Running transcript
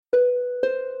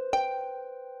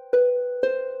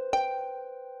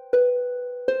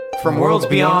From worlds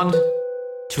beyond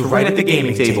to right at the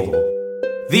gaming table,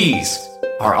 these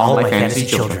are all my fantasy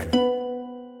children.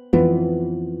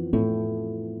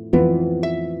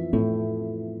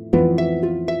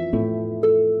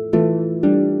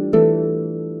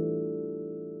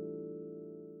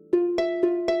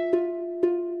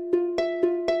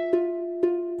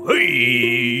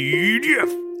 Hey, Jeff.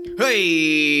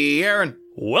 Hey, Aaron.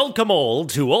 Welcome all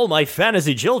to All My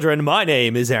Fantasy Children. My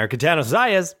name is Aaron Catano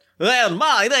Zayas. And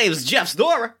my name's Jeff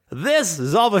Storr. This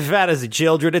is All My Fantasy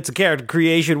Children. It's a character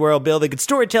creation, world building, and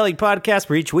storytelling podcast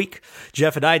where each week,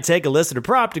 Jeff and I take a listener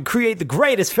prompt and create the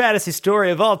greatest fantasy story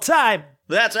of all time.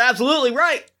 That's absolutely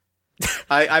right.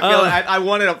 I feel like I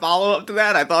wanted a follow up to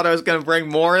that. I thought I was going to bring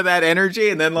more of that energy,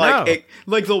 and then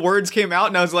the words came out,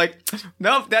 and I was like,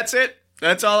 nope, that's it.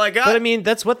 That's all I got. But I mean,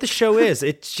 that's what the show is.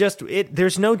 It's just,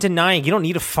 there's no denying. You don't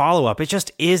need a follow-up. It just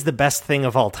is the best thing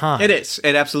of all time. It is.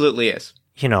 It absolutely is.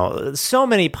 You know, so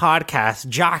many podcasts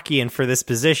jockeying for this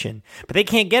position, but they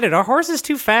can't get it. Our horse is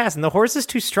too fast and the horse is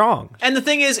too strong. And the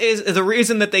thing is the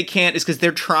reason that they can't is because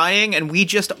they're trying, and we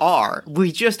just are.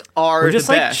 We just are the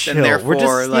best, chill. And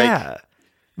therefore,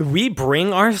 we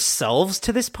bring ourselves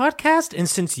to this podcast, and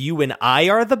since you and I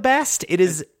are the best,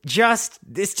 it's just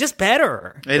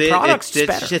better. The product's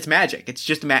better. It's magic. It's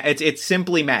just it's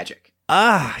simply magic.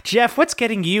 Jeff, what's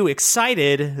getting you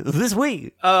excited this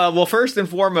week? Well, first and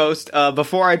foremost,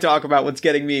 before I talk about what's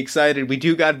getting me excited, we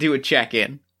do got to do a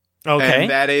check-in. Okay,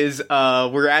 and that is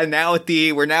we're now at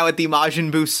the Majin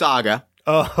Buu saga.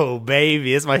 Oh,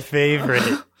 baby, it's my favorite.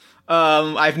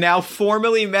 I've now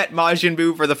formally met Majin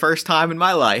Buu for the first time in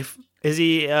my life. Is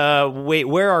he, wait,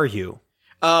 where are you?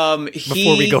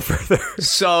 Before we go further.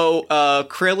 So,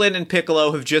 Krillin and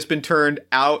Piccolo have just been turned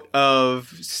out of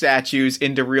statues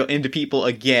into people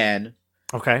again.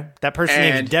 Okay. That person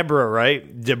named Deborah,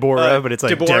 right? Deborah, but it's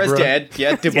like Deborah's Deborah. Dead.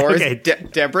 Yeah,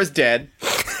 Deborah's dead.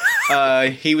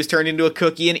 He was turned into a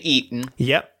cookie and eaten.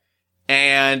 Yep.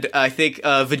 And I think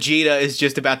Vegeta is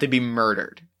just about to be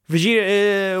murdered.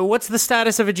 Vegeta, what's the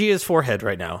status of Vegeta's forehead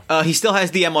right now? He still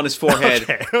has the M on his forehead,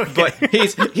 okay. But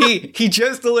he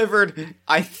just delivered,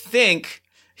 I think.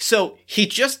 So he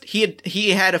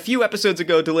had a few episodes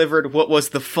ago delivered what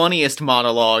was the funniest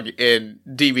monologue in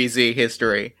DBZ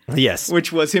history. Yes,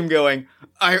 which was him going,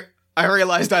 I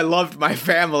realized I loved my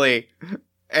family,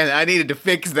 and I needed to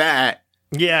fix that.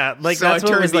 Yeah, like so that's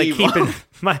what was like evil. keeping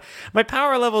my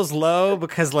power level's low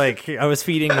because like I was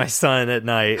feeding my son at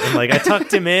night and like I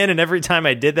tucked him in, and every time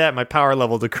I did that my power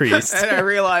level decreased. And I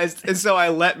realized, and so I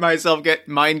let myself get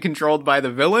mind controlled by the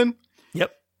villain.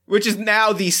 Yep. Which is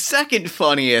now the second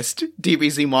funniest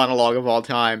DBZ monologue of all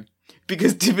time.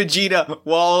 Because Vegeta,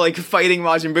 while like fighting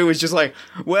Majin Buu, is just like,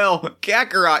 well,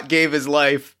 Kakarot gave his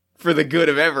life for the good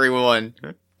of everyone.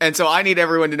 And so I need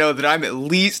everyone to know that I'm at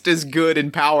least as good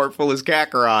and powerful as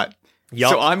Kakarot. Yep.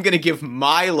 So I'm going to give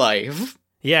my life.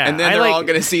 Yeah. And then they're all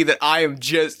going to see that I am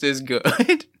just as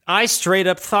good. I straight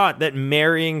up thought that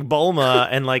marrying Bulma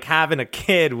and like having a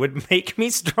kid would make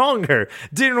me stronger.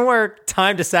 Didn't work.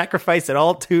 Time to sacrifice it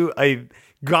all to a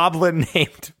goblin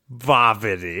named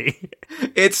Babidi.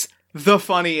 It's the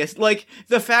funniest. Like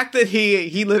the fact that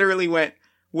he literally went,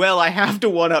 well, I have to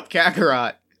one up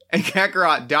Kakarot, and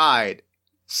Kakarot died.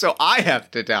 So I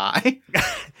have to die.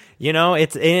 You know,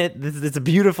 it's a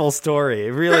beautiful story.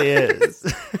 It really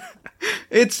is.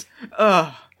 It's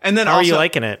and then how also, are you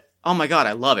liking it? Oh my god,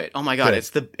 I love it. Oh my god,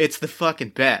 good. it's the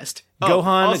fucking best.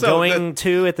 Gohan going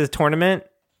to at the tournament.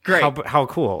 Great. How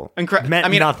cool.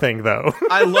 Meant nothing though.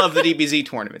 I love the DBZ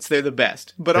tournaments. They're the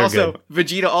best. But They're also good.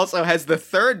 Vegeta also has the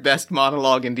third best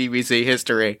monologue in DBZ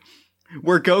history,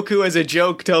 where Goku, as a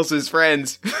joke, tells his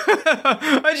friends,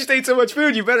 I just ate so much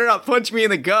food, you better not punch me in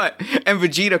the gut. And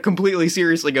Vegeta completely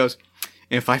seriously goes,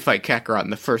 if I fight Kakarot in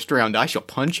the first round, I shall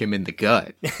punch him in the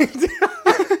gut.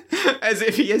 As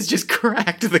if he has just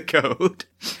cracked the code.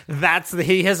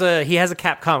 He has a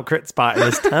Capcom crit spot in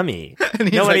his tummy.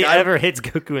 Nobody ever hits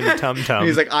Goku in the tum-tum.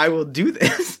 He's like, I will do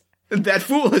this. That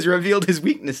fool has revealed his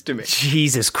weakness to me.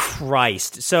 Jesus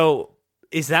Christ. So...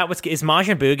 Is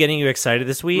Majin Buu getting you excited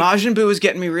this week? Majin Buu is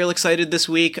getting me real excited this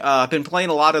week. I've been playing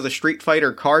a lot of the Street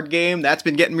Fighter card game. That's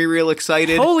been getting me real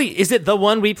excited. Is it the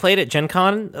one we played at Gen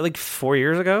Con like 4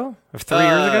 years ago? Or 3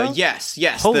 years ago? Yes.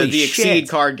 Holy the Exceed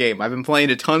card game. I've been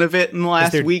playing a ton of it in the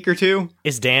last week or two.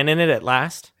 Is Dan in it at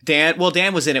last? Dan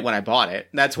was in it when I bought it.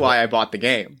 That's why I bought the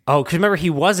game. Oh, because remember he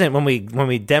wasn't when we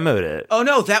demoed it. Oh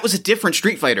no, that was a different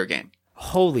Street Fighter game.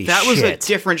 Holy shit. That was a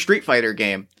different Street Fighter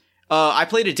game. I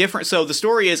played a different. So the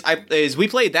story is we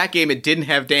played that game. It didn't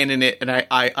have Dan in it, and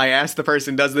I asked the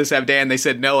person, "Does this have Dan?" They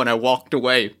said no, and I walked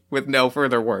away with no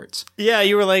further words. Yeah,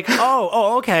 you were like,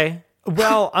 "Oh, okay."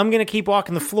 Well, I'm going to keep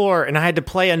walking the floor, and I had to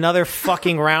play another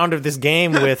fucking round of this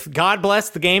game with, God bless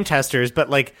the game testers, but,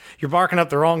 like, you're barking up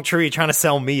the wrong tree trying to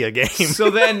sell me a game. So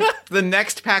then, the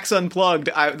next PAX Unplugged,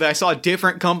 I saw a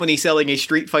different company selling a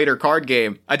Street Fighter card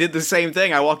game. I did the same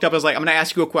thing. I walked up, I was like, I'm going to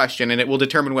ask you a question, and it will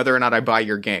determine whether or not I buy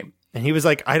your game. And he was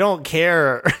like, I don't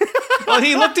care. Well,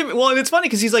 he looked at me, well, and it's funny,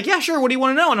 because he's like, yeah, sure, what do you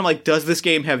want to know? And I'm like, does this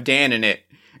game have Dan in it?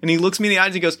 And he looks me in the eyes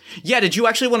and he goes, yeah, did you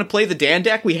actually want to play the Dan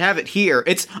deck? We have it here.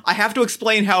 I have to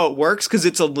explain how it works because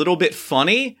it's a little bit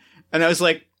funny. And I was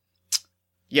like,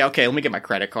 yeah, okay, let me get my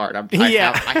credit card. I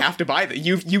have to buy that.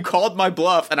 You called my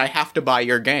bluff and I have to buy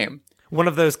your game. One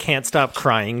of those can't stop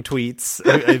crying tweets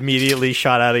immediately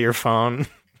shot out of your phone.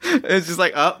 It's just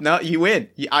like, oh, no, you win.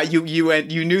 You went,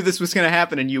 you knew this was going to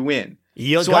happen and you win.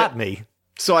 You got me.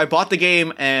 So I bought the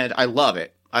game and I love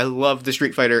it. I love the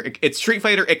Street Fighter. It's Street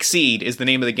Fighter Exceed is the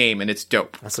name of the game, and it's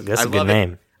dope. That's a good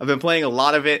name. I've been playing a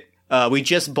lot of it. We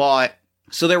just bought...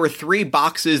 So there were 3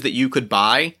 boxes that you could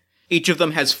buy. Each of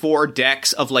them has 4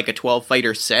 decks of like a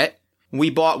 12-fighter set. We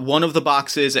bought one of the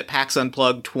boxes at PAX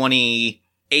Unplugged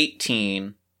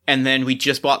 2018, and then we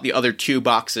just bought the other 2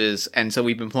 boxes, and so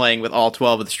we've been playing with all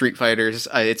 12 of the Street Fighters.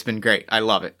 It's been great. I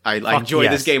love it. I enjoy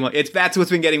this game. That's what's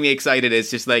been getting me excited.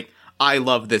 It's just like, I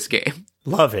love this game.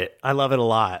 Love it. I love it a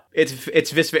lot.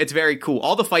 It's very cool.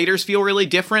 All the fighters feel really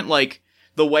different. Like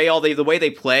the way they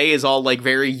play is all like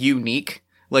very unique.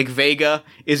 Like Vega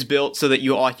is built so that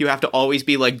you have to always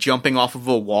be like jumping off of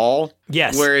a wall.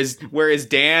 Yes. Whereas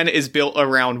Dan is built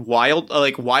around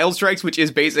Wild Strikes, which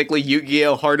is basically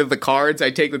Yu-Gi-Oh! Heart of the Cards.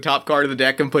 I take the top card of the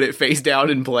deck and put it face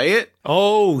down and play it.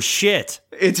 Oh shit!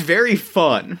 It's very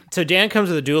fun. So Dan comes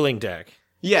with a dueling deck.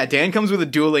 Yeah, Dan comes with a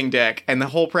dueling deck, and the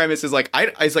whole premise is like,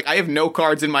 I have no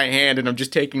cards in my hand, and I'm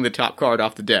just taking the top card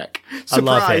off the deck.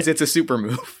 Surprise, it's a super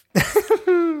move.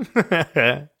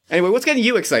 Anyway, what's getting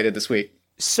you excited this week?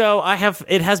 So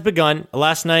it has begun.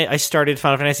 Last night I started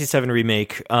Final Fantasy VII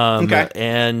Remake. Okay.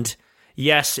 And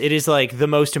yes, it is like the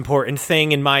most important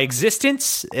thing in my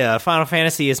existence. Final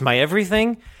Fantasy is my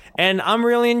everything. And I'm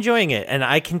really enjoying it, and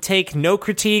I can take no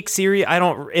critique.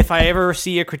 If I ever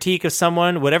see a critique of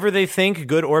someone, whatever they think,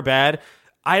 good or bad,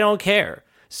 I don't care.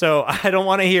 So I don't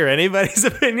want to hear anybody's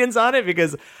opinions on it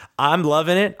because I'm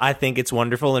loving it. I think it's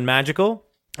wonderful and magical.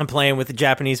 I'm playing with the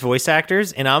Japanese voice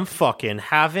actors, and I'm fucking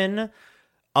having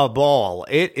a ball.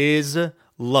 It is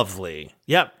lovely.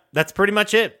 Yep, that's pretty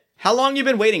much it. How long you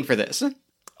been waiting for this?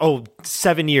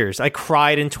 7 years. I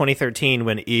cried in 2013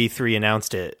 when E3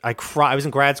 announced it. I was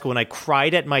in grad school and I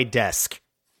cried at my desk.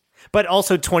 But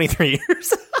also 23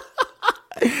 years.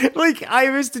 Like, I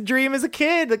used to dream as a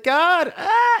kid. God,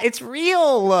 it's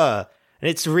real. And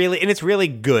it's really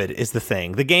good is the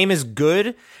thing. The game is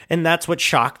good, and that's what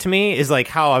shocked me, is like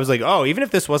how I was like, oh, even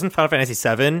if this wasn't Final Fantasy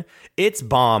VII, it's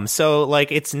bomb. So,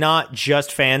 like, it's not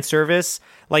just fan service.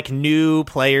 Like, new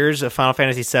players of Final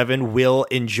Fantasy VII will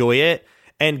enjoy it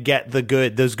and get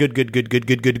those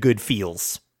good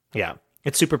feels. Yeah.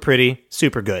 It's super pretty,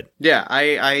 super good. Yeah,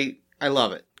 I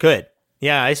love it. Good.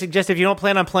 Yeah, I suggest if you don't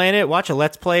plan on playing it, watch a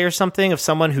Let's Play or something of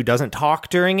someone who doesn't talk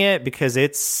during it, because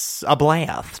it's a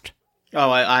blast. Oh,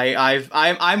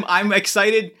 I'm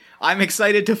excited. I'm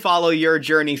excited to follow your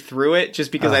journey through it,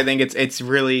 just because I think it's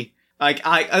really like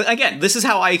again, this is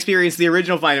how I experienced the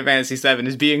original Final Fantasy VII,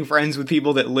 is being friends with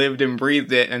people that lived and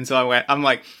breathed it, and so I'm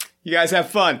like, you guys have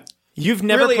fun. You've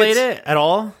never played it at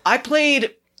all? I played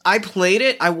it. I played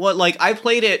it.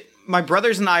 My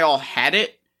brothers and I all had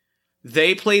it.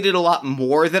 They played it a lot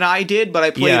more than I did, but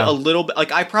I played a little bit.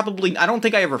 Like, I don't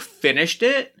think I ever finished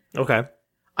it. Okay.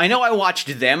 I know I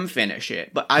watched them finish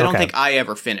it, but I don't think I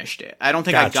ever finished it. I don't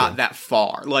think I got that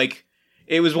far. Like,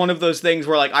 it was one of those things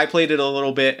where, like, I played it a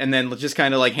little bit and then just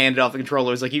kind of, like, handed off the controller.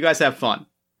 It was like, you guys have fun.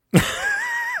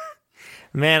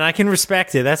 Man, I can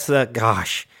respect it. That's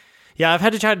gosh. Yeah, I've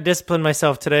had to try to discipline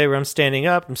myself today, where I'm standing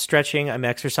up, I'm stretching, I'm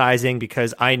exercising,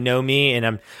 because I know me,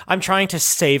 and I'm trying to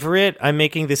savor it. I'm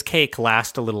making this cake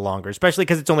last a little longer, especially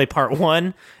because it's only part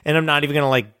 1, and I'm not even going to,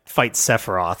 like, fight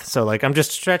Sephiroth. So, like, I'm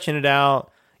just stretching it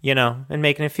out, and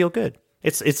making it feel good.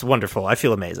 It's wonderful. I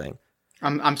feel amazing.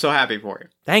 I'm so happy for you.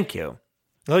 Thank you.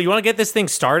 Well, you want to get this thing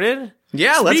started?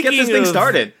 Yeah, let's get this thing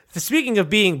started. Speaking of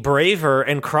being braver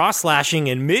and cross-slashing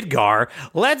in Midgar,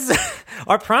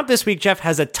 our prompt this week, Jeff,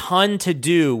 has a ton to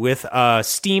do with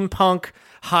steampunk,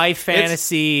 high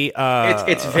fantasy.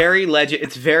 It's very legend.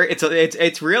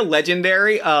 It's real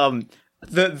legendary.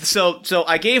 So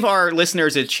I gave our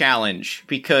listeners a challenge,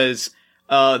 because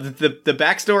the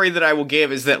backstory that I will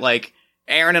give is that, like,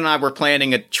 Aaron and I were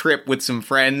planning a trip with some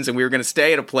friends, and we were going to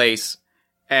stay at a place.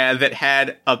 that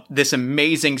had this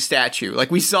amazing statue.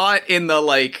 Like, we saw it in the,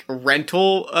 like,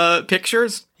 rental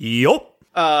pictures. Yup.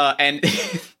 And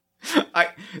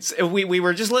we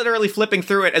were just literally flipping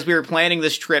through it as we were planning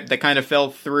this trip that kind of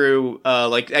fell through,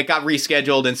 like, it got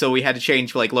rescheduled, and so we had to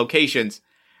change, like, locations.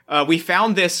 We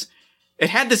found this. It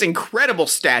had this incredible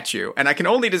statue, and I can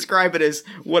only describe it as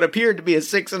what appeared to be a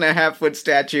 6.5-foot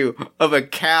statue of a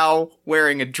cow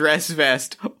wearing a dress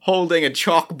vest, holding a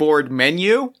chalkboard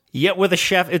menu. Yet with a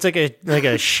chef, it's like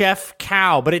a chef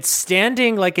cow, but it's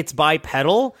standing like it's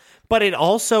bipedal, but it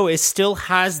also still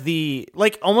has the,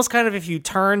 like, almost kind of if you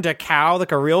turned a cow,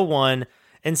 like a real one,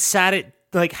 and sat it,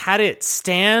 like, had it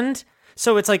stand,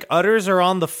 so it's like udders are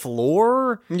on the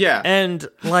floor. Yeah. And,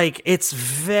 like, it's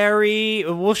very,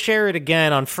 we'll share it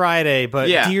again on Friday, but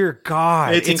dear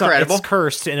God. It's incredible. It's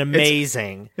cursed and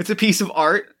amazing. It's a piece of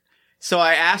art. So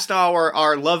I asked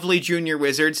our lovely junior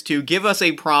wizards to give us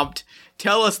a prompt,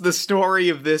 tell us the story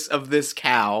of this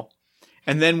cow,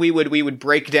 and then we would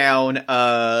break down,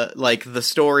 like, the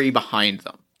story behind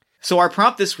them. So our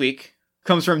prompt this week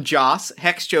comes from Joss,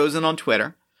 Hex Chosen on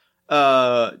Twitter.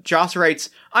 Joss writes,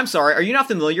 I'm sorry, are you not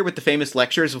familiar with the famous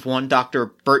lectures of one Dr.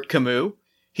 Bert Camus?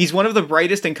 He's one of the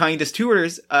brightest and kindest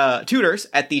tutors at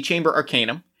the Chamber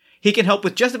Arcanum. He can help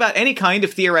with just about any kind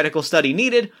of theoretical study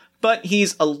needed, but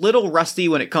he's a little rusty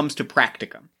when it comes to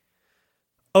practicum.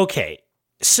 Okay.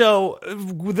 So,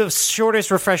 the shortest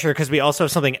refresher, because we also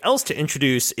have something else to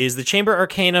introduce, is the Chamber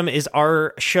Arcanum is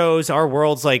our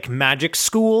world's, like, magic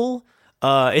school.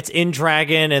 It's in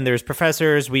Dragon, and there's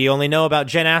professors. We only know about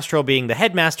Jen Astral being the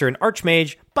headmaster and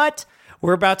archmage, but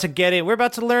we're about to get it. We're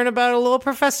about to learn about a little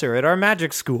professor at our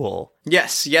magic school.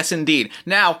 Yes, indeed.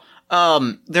 Now,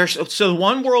 there's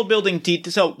one world building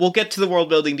detail. So we'll get to the world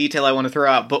building detail I want to throw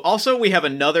out, but also we have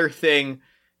another thing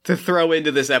to throw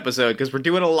into this episode because we're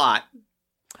doing a lot.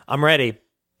 I'm ready.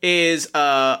 Is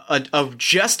a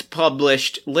just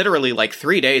published, literally like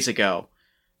 3 days ago,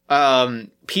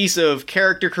 piece of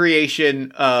character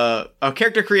creation, a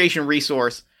character creation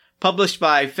resource published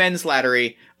by Fen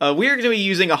Slattery. We are going to be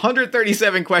using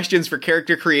 137 questions for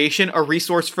character creation, a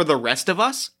resource for the rest of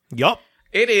us. Yup.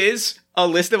 It is a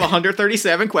list of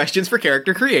 137 questions for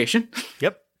character creation.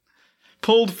 Yep.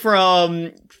 Pulled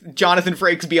from Jonathan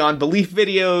Frakes Beyond Belief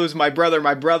videos, My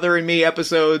Brother and Me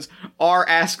episodes, our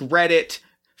Ask Reddit,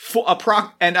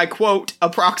 and I quote,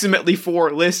 approximately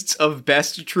 4 lists of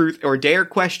best truth or dare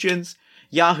questions,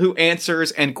 Yahoo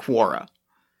Answers, and Quora.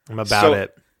 I'm about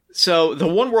it. So the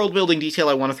one world building detail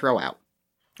I want to throw out.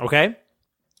 Okay.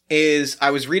 Is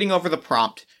I was reading over the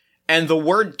prompt, and the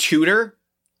word tutor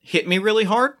hit me really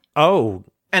hard. Oh.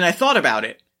 And I thought about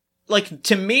it. Like,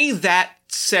 to me, that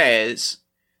says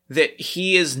that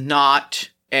he is not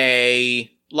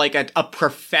a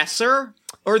professor,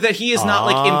 or that he is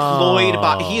not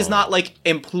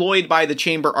employed by the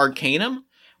Chamber Arcanum,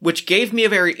 which gave me a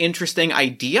very interesting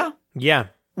idea. Yeah.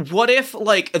 What if,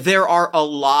 like, there are a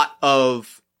lot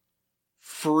of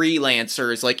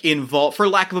freelancers, like, involved, for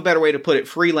lack of a better way to put it,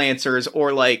 freelancers,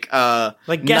 or like guest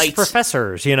knights,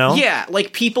 professors, you know? Yeah,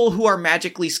 like people who are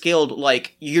magically skilled,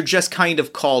 like, you're just kind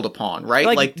of called upon, right?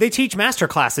 Like they teach master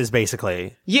classes,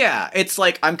 basically. Yeah, it's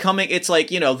like, it's like,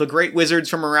 you know, the great wizards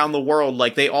from around the world,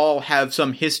 like, they all have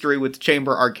some history with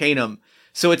Chamber Arcanum.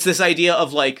 So it's this idea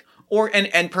of, like,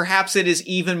 and perhaps it is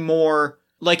even more,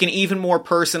 like, an even more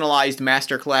personalized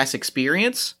masterclass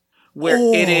experience, where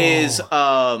it is,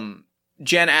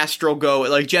 Jen Astral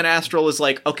Jen Astral is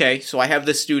like, okay, so I have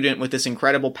this student with this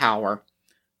incredible power.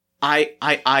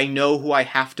 I know who I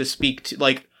have to speak to.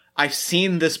 Like, I've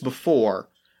seen this before.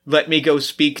 Let me go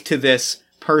speak to this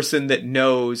person that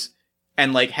knows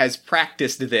and, like, has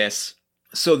practiced this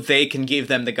so they can give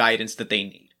them the guidance that they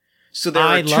need. So there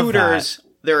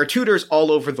are tutors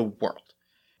all over the world.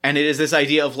 And it is this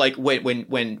idea of, like,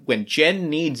 when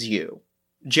Jen needs you,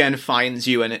 Jen finds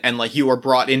you and like, you are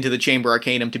brought into the Chamber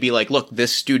Arcanum to be like, look,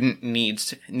 this student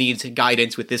needs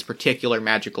guidance with this particular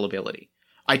magical ability.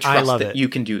 I trust that you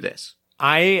can do this.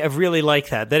 I really like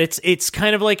that it's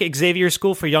kind of like Xavier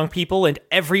School for young people, and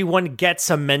everyone gets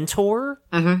a mentor,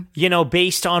 you know,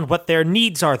 based on what their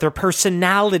needs are, their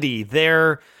personality,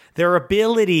 their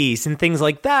abilities and things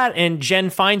like that. And Jen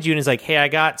finds you and is like, hey, I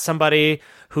got somebody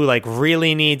who, like,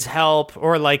 really needs help,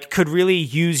 or, like, could really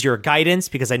use your guidance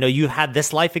because I know you had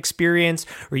this life experience,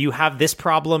 or you have this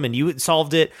problem and you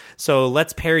solved it. So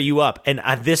let's pair you up. And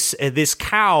this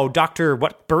cow,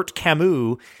 Bert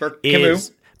Camus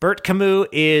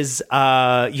is,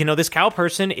 you know, this cow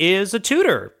person is a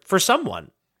tutor for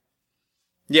someone.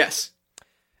 Yes.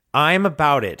 I'm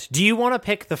about it. Do you want to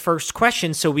pick the first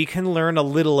question so we can learn a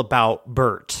little about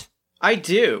Bert? I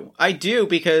do,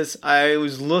 because I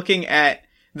was looking at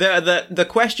The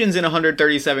questions in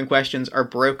 137 questions are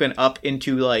broken up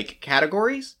into like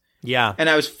categories. Yeah. And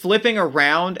I was flipping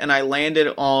around and I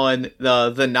landed on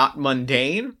the not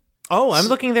mundane. Oh, I'm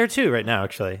looking there too right now,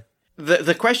 actually.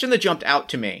 The question that jumped out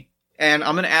to me, and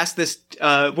I'm going to ask this,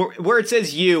 where it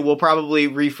says you, we'll probably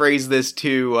rephrase this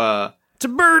to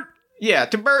Bert! Yeah,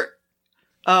 to Bert.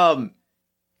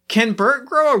 Can Bert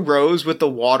grow a rose with the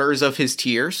waters of his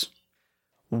tears?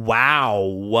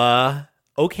 Wow.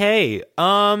 Okay.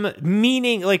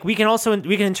 Meaning, like, we can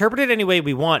interpret it any way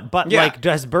we want, but, Yeah. like,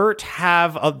 does Bert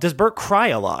cry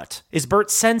a lot? Is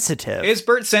Bert sensitive? Is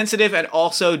Bert sensitive, and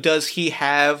also does he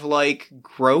have, like,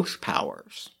 growth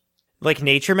powers? Like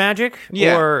nature magic?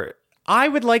 Yeah. Or I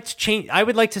would like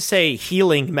to say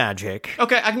healing magic.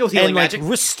 Okay, I can go with healing And like magic.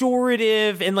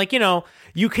 restorative, and like,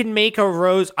 you can make a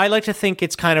rose. I like to think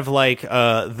it's kind of like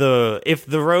if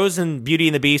the rose in Beauty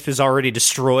and the Beast was already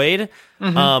destroyed,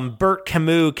 Bert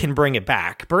Camus can bring it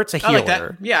back. Bert's a healer. I like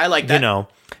that. Yeah, I like that.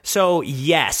 So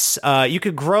yes, he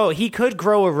could grow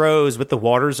a rose with the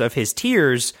waters of his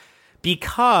tears,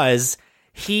 because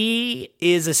he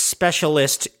is a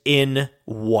specialist in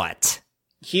what?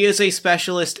 He is a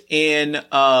specialist in,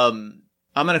 I'm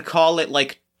gonna call it,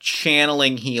 like,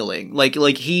 channeling healing. Like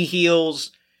he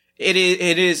heals. It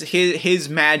is his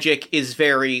magic is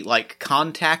very, like,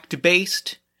 contact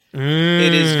based.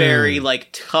 It is very, like,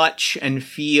 touch and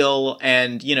feel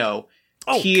and,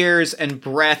 tears and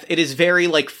breath. It is very,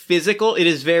 like, physical. It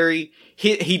is very,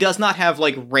 he does not have,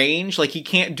 like, range. Like, he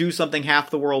can't do something half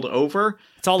the world over.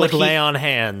 It's all like lay on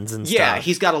hands and stuff. Yeah,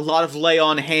 he's got a lot of lay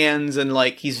on hands, and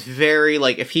like he's very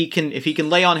like if he can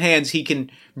lay on hands, he can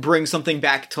bring something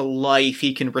back to life.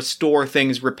 He can restore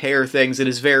things, repair things. It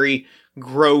is very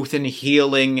growth and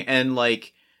healing and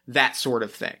like that sort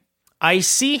of thing. I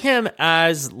see him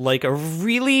as like a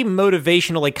really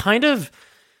motivational, like kind of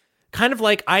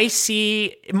like I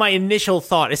see my initial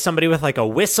thought is somebody with like a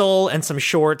whistle and some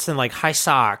shorts and like high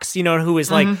socks, who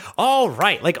is like, all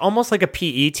right, like almost like a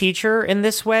PE teacher in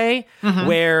this way,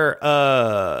 where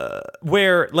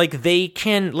like they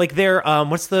can, like their,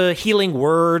 what's the healing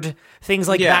word? Things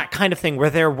like that kind of thing, where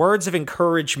their words of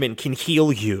encouragement can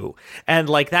heal you. And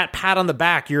like that pat on the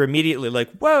back, you're immediately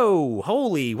like, whoa,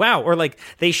 holy, wow. Or like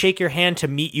they shake your hand to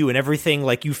meet you and everything,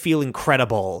 like you feel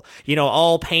incredible.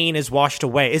 All pain is washed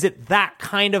away. Is it that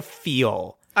kind of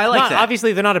feel? I like that.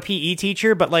 Obviously, they're not a PE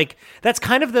teacher, but like that's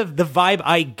kind of the vibe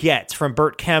I get from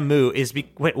Bert Camus.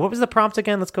 Wait, what was the prompt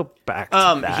again? Let's go back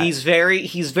to that. He's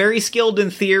very skilled in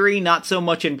theory, not so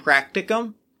much in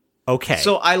practicum. Okay.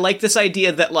 So I like this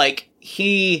idea that like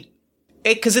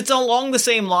because it's along the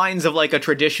same lines of like a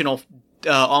traditional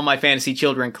All My Fantasy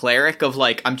Children cleric of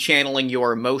like I'm channeling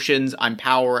your emotions, I'm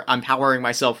powering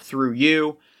myself through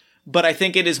you. But I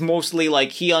think it is mostly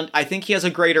like I think he has a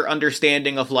greater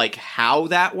understanding of like how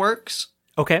that works.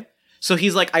 Okay. So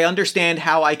he's like, I understand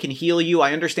how I can heal you.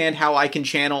 I understand how I can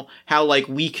channel, how like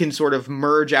we can sort of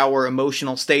merge our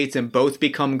emotional states and both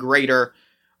become greater.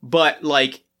 But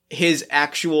like his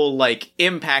actual like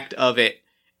impact of it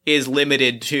is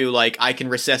limited to like, I can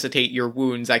resuscitate your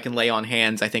wounds. I can lay on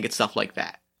hands. I think it's stuff like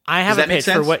that. I have a pitch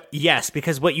for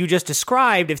because what you just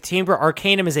described, if Chamber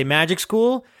Arcanum is a magic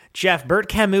school, Jeff, Bert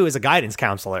Camus is a guidance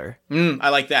counselor. I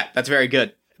like that. That's very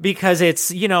good. Because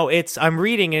I'm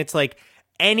reading and it's like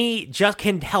just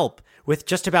can help with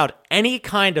just about any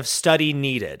kind of study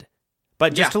needed.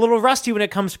 But just a little rusty when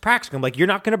it comes to practicum. Like, you're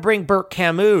not going to bring Bert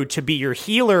Camus to be your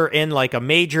healer in like a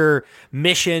major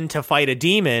mission to fight a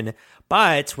demon.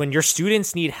 But when your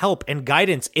students need help and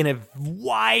guidance in a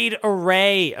wide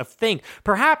array of things,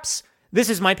 perhaps, this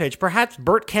is my pitch, perhaps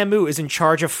Bert Camus is in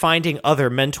charge of finding other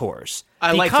mentors.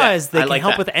 Because they can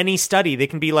help with any study. They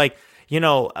can be like,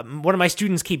 one of my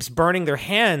students keeps burning their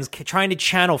hands, trying to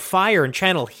channel fire and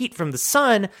channel heat from the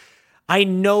sun. I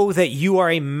know that you are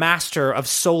a master of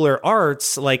solar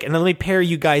arts, like, and let me pair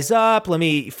you guys up. Let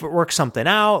me work something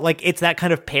out. Like, it's that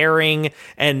kind of pairing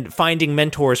and finding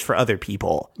mentors for other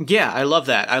people. Yeah, I love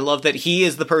that. I love that he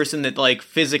is the person that, like,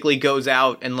 physically goes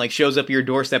out and, like, shows up at your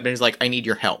doorstep and is like, I need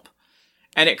your help.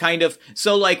 And it kind of,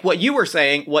 so, like, what you were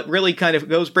saying, what really kind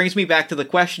of brings me back to the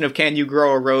question of can you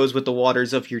grow a rose with the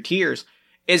waters of your tears?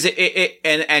 Is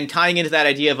and tying into that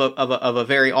idea of a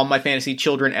very All My Fantasy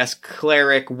Children-esque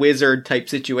cleric wizard type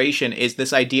situation is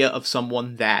this idea of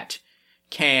someone that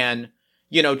can,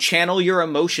 channel your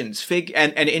emotions,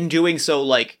 and in doing so,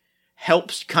 like,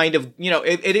 helps kind of,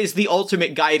 it is the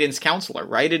ultimate guidance counselor,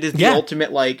 right? It is the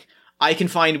ultimate, like, I can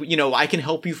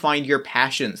help you find your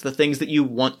passions, the things that you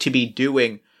want to be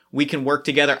doing. We can work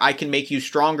together. I can make you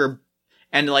stronger.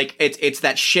 And, like, it's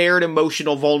that shared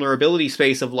emotional vulnerability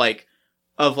space of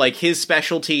his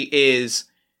specialty is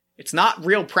it's not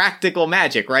real practical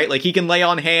magic, right? Like, he can lay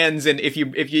on hands, and if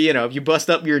you bust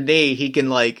up your knee, he can,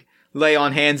 like, lay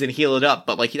on hands and heal it up.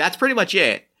 But, like, that's pretty much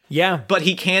it. Yeah. But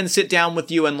he can sit down with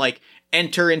you and, like,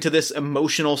 enter into this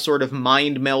emotional sort of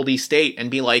mind meldy state and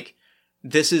be like,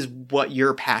 this is what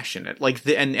you're passionate, like,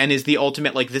 and is the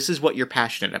ultimate, like, this is what you're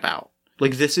passionate about.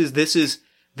 Like, this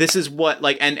is what,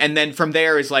 like, and then from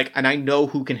there is like, and I know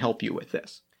who can help you with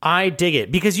this. I dig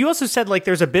it, because you also said, like,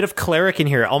 there's a bit of cleric in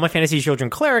here, All My Fantasy Children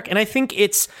cleric, and I think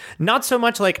it's not so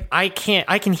much like I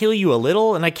can heal you a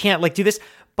little and I can't, like, do this,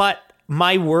 but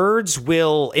my words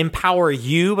will empower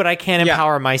you, but I can't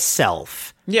empower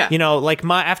myself. Yeah. You know, like,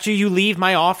 after you leave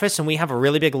my office and we have a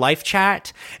really big life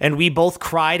chat and we both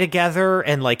cry together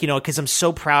and, like, you know, because I'm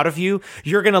so proud of you,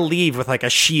 you're going to leave with, like, a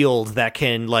shield that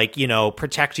can, like, you know,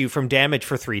 protect you from damage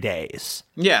for 3 days.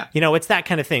 Yeah. You know, it's that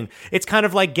kind of thing. It's kind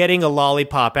of like getting a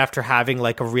lollipop after having,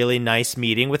 like, a really nice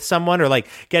meeting with someone, or, like,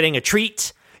 getting a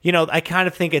treat. You know, I kind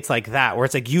of think it's like that, where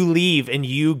it's like you leave and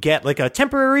you get, like, a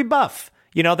temporary buff,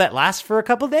 you know, that lasts for a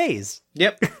couple days.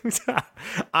 Yep.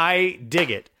 I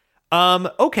dig it.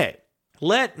 Okay.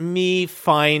 Let me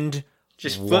find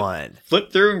one.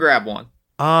 Flip through and grab one.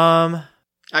 I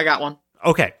got one.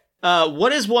 Okay.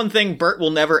 What is one thing Bert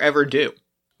will never ever do?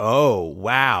 Oh,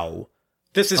 wow.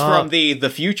 This is from the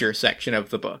future section of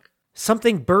the book.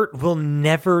 Something Bert will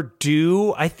never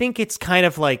do. I think it's kind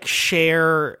of like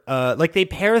share, like they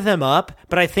pair them up,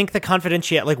 but I think the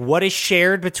confidentiality, like what is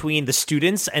shared between the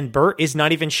students and Bert is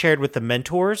not even shared with the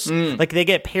mentors. Like they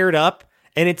get paired up.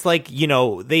 And it's like, you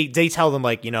know, they tell them,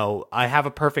 like, you know, I have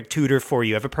a perfect tutor for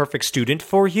you. I have a perfect student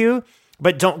for you.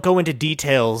 But don't go into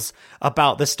details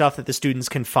about the stuff that the students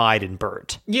confide in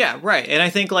Bert. Yeah, right. And I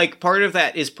think, like, part of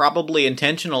that is probably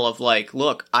intentional of, like,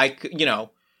 look, I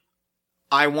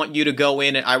want you to go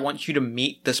in and I want you to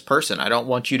meet this person. I don't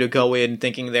want you to go in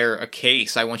thinking they're a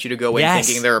case. I want you to go in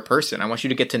thinking they're a person. I want you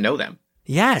to get to know them.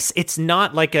 Yes, it's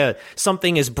not like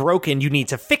something is broken, you need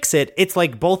to fix it. It's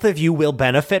like both of you will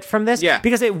benefit from this. Yeah.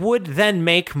 Because it would then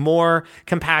make more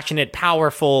compassionate,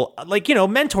 powerful, like, you know,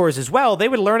 mentors as well. They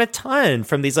would learn a ton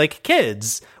from these, like,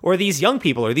 kids or these young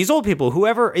people or these old people,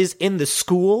 whoever is in the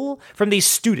school, from these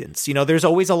students. You know, there's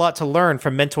always a lot to learn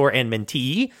from mentor and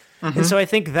mentee. Mm-hmm. And so I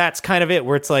think that's kind of it,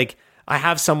 where it's like, I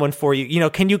have someone for you. You know,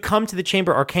 can you come to the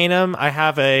Chamber Arcanum? I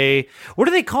have what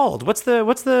are they called? What's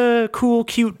the cool,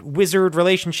 cute wizard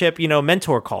relationship, you know,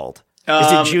 mentor called?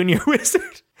 Is it Junior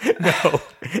Wizard? No,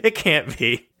 it can't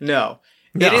be. No.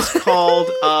 It is called,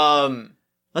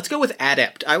 let's go with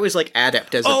Adept. I always like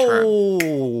Adept as a term.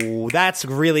 Oh, that's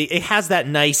really, it has that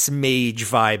nice mage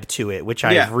vibe to it, which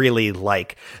I really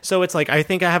like. So it's like, I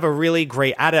think I have a really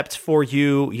great Adept for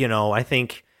you. You know, I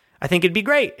think it'd be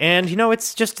great. And, you know,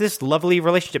 it's just this lovely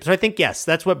relationship. So I think, yes,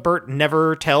 that's what Bert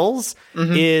never tells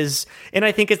is, and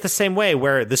I think it's the same way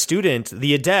where the student,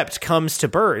 the adept, comes to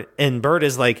Bert and Bert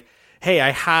is like, hey,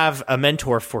 I have a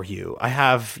mentor for you. I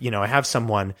have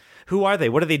someone. Who are they?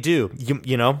 What do they do?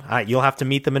 You'll have to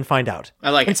meet them and find out. I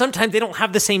like it. And sometimes they don't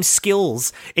have the same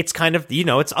skills. It's kind of, you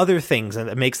know, it's other things and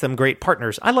it makes them great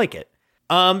partners. I like it.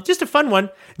 Just a fun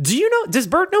one. Does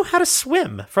Bert know how to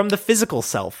swim from the physical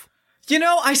self? You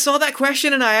know, I saw that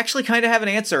question and I actually kind of have an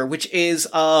answer, which is,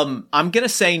 I'm going to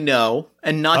say no.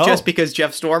 And not just because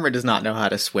Jeff Stormer does not know how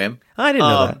to swim. I didn't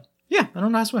know that. Yeah, I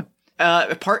don't know how to swim.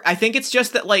 I think it's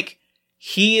just that, like,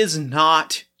 he is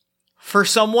not, for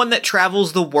someone that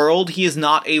travels the world, he is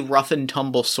not a rough and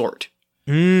tumble sort.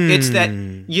 It's that,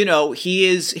 you know,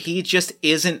 he just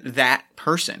isn't that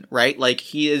person, right? Like,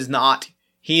 he's not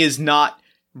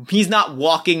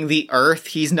walking the earth.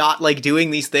 He's not, like,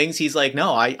 doing these things. He's like,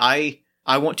 no,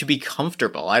 I want to be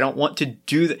comfortable. I don't want to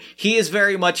do that. He is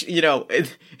very much, you know,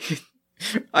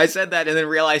 I said that and then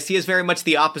realized he is very much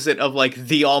the opposite of, like,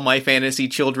 the All My Fantasy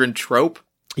Children trope.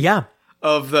 Yeah.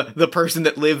 Of the person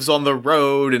that lives on the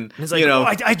road and, it's like, you know.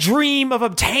 I dream of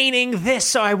obtaining this,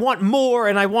 so I want more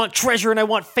and I want treasure and I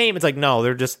want fame. It's like, no,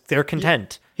 they're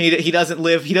content. He doesn't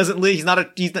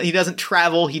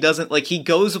travel. He doesn't, like, he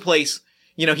goes a place.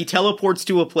 You know, he teleports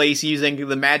to a place using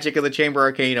the magic of the Chamber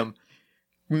Arcanum,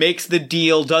 makes the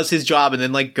deal, does his job, and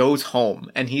then, like, goes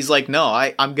home. And he's like, no,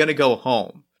 I'm gonna go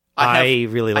home. I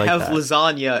have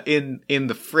lasagna in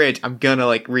the fridge. I'm gonna,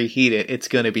 like, reheat it. It's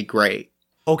gonna be great.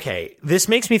 Okay, this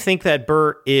makes me think that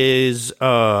Bert is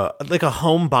like a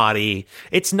homebody.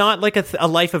 It's not like a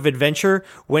life of adventure.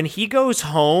 When he goes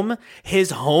home, his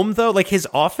home, though, like his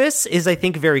office is, I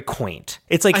think, very quaint.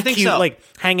 It's like cute, like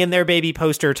hang in there baby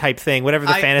poster type thing, whatever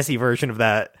the fantasy version of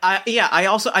that.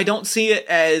 I don't see it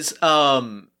as,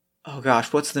 oh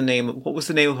gosh, what was the name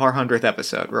of our 100th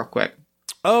episode, real quick?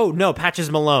 Oh, no, Patches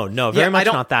Malone. No, very much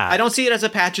not that. I don't see it as a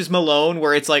Patches Malone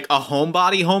where it's like a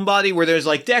homebody where there's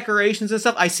like decorations and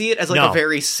stuff. I see it as like a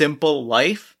very simple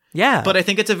life. Yeah. But I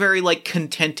think it's a very like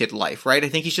contented life, right? I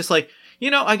think he's just like,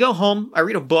 I go home, I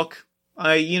read a book,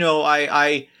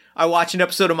 I watch an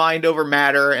episode of Mind Over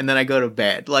Matter, and then I go to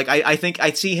bed. Like, I think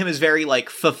I see him as very like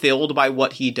fulfilled by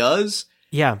what he does.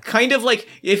 Yeah. Kind of like,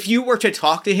 if you were to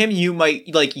talk to him, you might,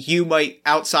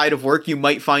 outside of work, you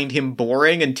might find him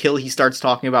boring until he starts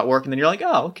talking about work, and then you're like,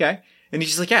 oh, okay. And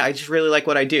he's just like, yeah, I just really like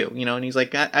what I do, and he's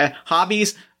like,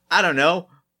 hobbies, I don't know.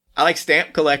 I like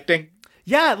stamp collecting.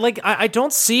 Yeah, like, I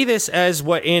don't see this as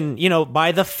what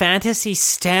by the fantasy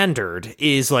standard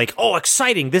is like, oh,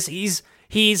 exciting,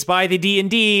 he's by the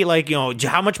D&D, like,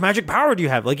 how much magic power do you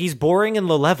have? Like, he's boring in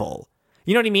low level.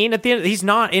 You know what I mean? At the end, he's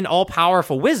not an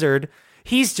all-powerful wizard.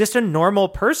 He's just a normal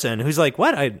person who's like,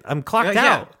 what? I'm clocked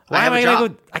out. Why am I going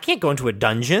to go? I can't go into a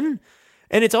dungeon.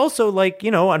 And it's also like,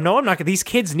 no, I'm not going to. These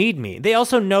kids need me. They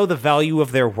also know the value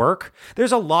of their work.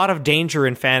 There's a lot of danger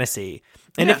in fantasy.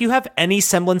 And if you have any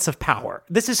semblance of power,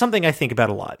 this is something I think about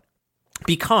a lot.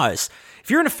 Because if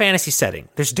you're in a fantasy setting,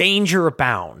 there's danger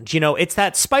abound. It's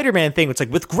that Spider-Man thing. It's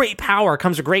like, with great power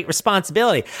comes a great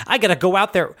responsibility. I got to go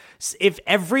out there. If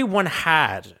everyone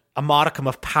had a modicum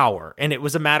of power and it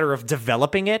was a matter of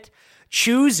developing it,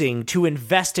 choosing to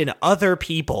invest in other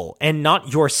people and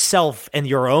not yourself and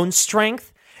your own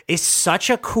strength is such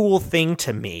a cool thing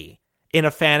to me in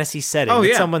a fantasy setting. Oh,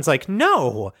 yeah. Someone's like,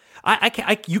 no,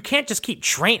 you can't just keep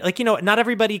training. Like, not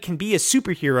everybody can be a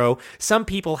superhero. Some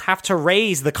people have to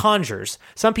raise the conjures.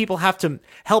 Some people have to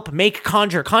help make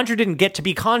Conjure. Conjure didn't get to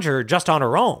be Conjure just on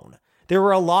her own. There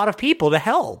were a lot of people to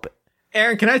help.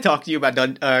 Aaron, can I talk to you about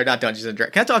not Dungeons and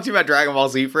Dragons? Can I talk to you about Dragon Ball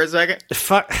Z for a second?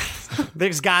 Fuck.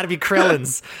 There's got to be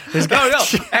Krillins.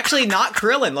 No, actually not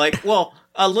Krillin. Like, well,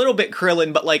 a little bit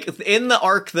Krillin, but like in the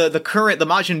arc, the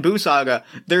Majin Buu saga,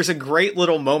 there's a great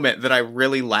little moment that I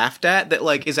really laughed at that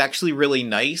like is actually really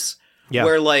nice. Yeah.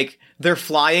 Where like they're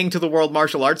flying to the World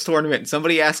Martial Arts Tournament and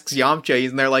somebody asks Yamcha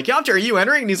and they're like, Yamcha, are you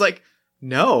entering? And he's like,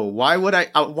 no, why would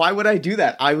I do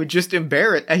that? I would just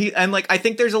embarrass. And like, I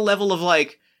think there's a level of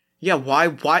like, yeah, why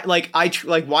would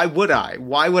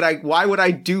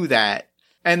I do that?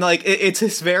 And like, it's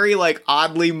this very like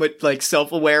oddly like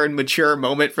self-aware and mature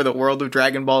moment for the world of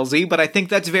Dragon Ball Z. But I think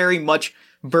that's very much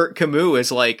Bert Camus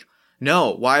is like,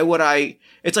 no, why would I?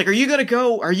 It's like, are you gonna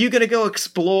go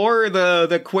explore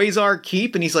the Quasar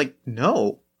Keep? And he's like,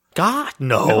 no. God,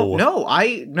 no.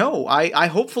 I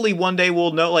hopefully one day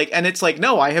will know, like, and it's like,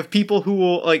 no, I have people who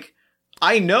will like,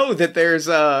 I know that there's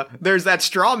that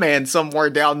straw man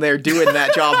somewhere down there doing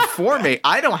that job for me.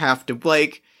 I don't have to,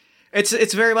 like,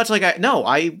 it's very much like,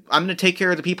 I'm going to take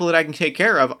care of the people that I can take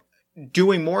care of.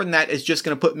 Doing more than that is just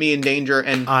going to put me in danger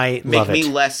and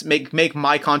make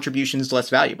my contributions less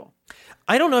valuable.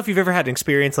 I don't know if you've ever had an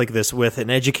experience like this with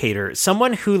an educator,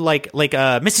 someone who like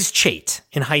Mrs. Chait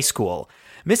in high school.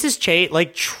 Mrs. Chait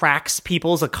like tracks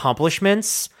people's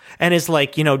accomplishments and is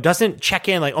like, doesn't check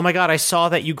in like, oh my God, I saw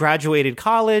that you graduated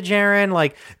college, Aaron,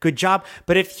 like, good job.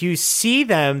 But if you see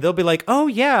them, they'll be like, oh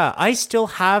yeah, I still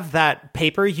have that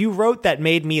paper you wrote that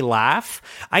made me laugh.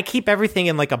 I keep everything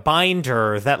in like a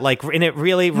binder that like, and it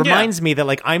really reminds me that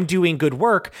like I'm doing good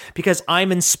work because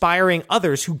I'm inspiring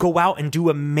others who go out and do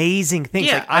amazing things.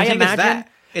 Yeah, like, I imagine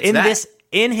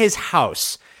in his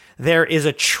house, there is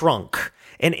a trunk.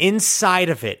 And inside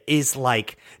of it is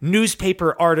like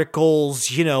newspaper articles,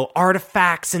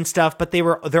 artifacts and stuff, but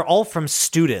they're all from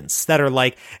students that are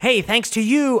like, hey, thanks to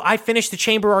you, I finished the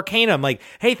Chamber Arcanum. Like,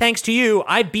 hey, thanks to you,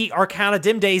 I beat Arcana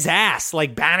Dimday's ass.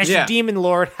 Like, banish the demon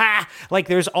lord. Ha! Like,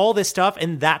 there's all this stuff,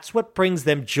 and that's what brings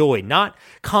them joy. Not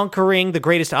conquering the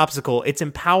greatest obstacle. It's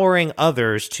empowering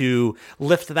others to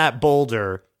lift that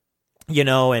boulder.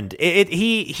 And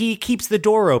he keeps the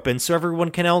door open so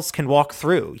everyone else can walk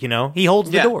through, he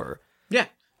holds the door. Yeah.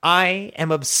 I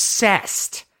am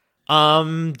obsessed.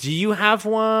 Do you have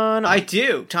one? I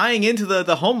do. Tying into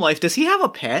the home life, does he have a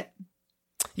pet?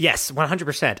 Yes,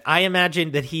 100%. I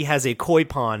imagine that he has a koi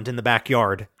pond in the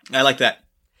backyard. I like that.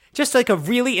 Just like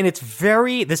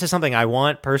this is something I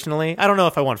want personally. I don't know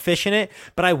if I want fish in it,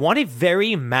 but I want a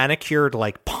very manicured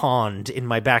like pond in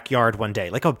my backyard one day.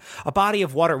 Like a body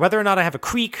of water, whether or not I have a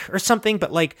creek or something,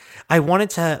 but like I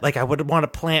would want to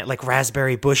plant like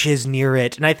raspberry bushes near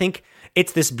it. And I think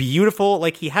it's this beautiful,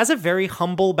 like he has a very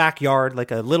humble backyard,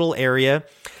 like a little area.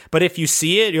 But if you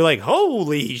see it, you're like,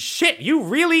 holy shit, you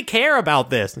really care about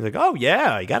this. And you're like, oh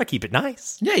yeah, you got to keep it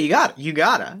nice. Yeah, you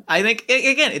gotta. I think,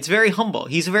 again, it's very humble.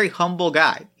 He's a very humble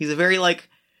guy. He's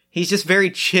he's just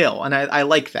very chill. And I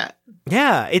like that.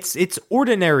 Yeah, it's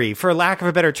ordinary, for lack of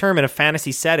a better term, in a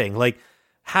fantasy setting. Like,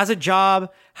 has a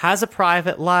job, has a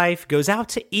private life, goes out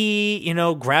to eat, you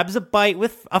know, grabs a bite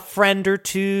with a friend or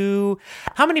two.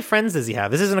 How many friends does he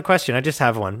have? This isn't a question. I just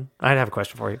have one. I'd have a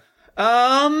question for you.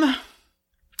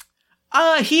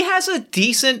 He has a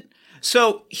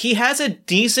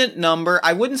decent number.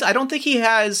 I don't think he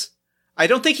has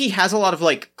a lot of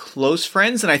like close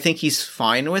friends, and I think he's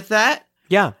fine with that.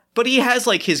 Yeah. But he has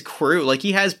like his crew. Like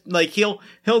he has like he'll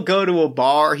go to a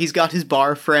bar. He's got his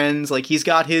bar friends. Like he's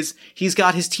got his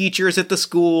teachers at the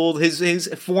school, his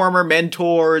former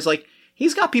mentors. Like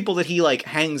he's got people that he like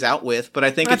hangs out with. But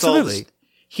I think Absolutely.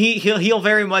 it's all he'll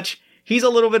very much. He's a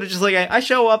little bit of just like I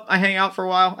show up, I hang out for a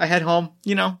while, I head home.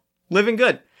 You know, living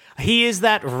good. He is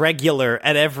that regular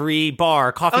at every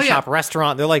bar, coffee shop,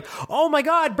 restaurant. They're like, oh my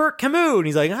God, Bert Camus. And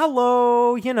he's like,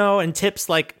 hello, you know, and tips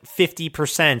like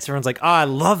 50%. Everyone's like, oh, I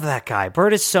love that guy.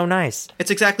 Bert is so nice.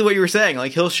 It's exactly what you were saying.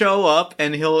 Like he'll show up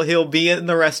and he'll be in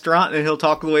the restaurant and he'll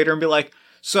talk to the waiter and be like,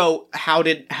 so how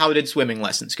did swimming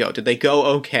lessons go? Did they go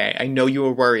okay? I know you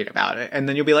were worried about it. And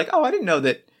then you'll be like, oh, I didn't know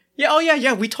that. Yeah, oh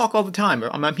yeah, we talk all the time.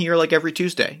 I'm here like every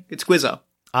Tuesday. It's Quizzo.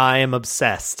 I am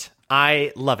obsessed.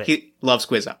 I love it. He loves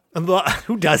Quizzo.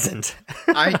 Who doesn't?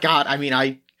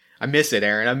 I miss it,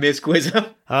 Aaron. I miss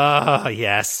Quizzo. Oh,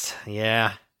 yes.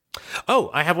 Yeah. Oh,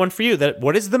 I have one for you.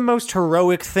 What is the most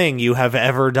heroic thing you have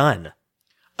ever done?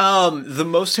 The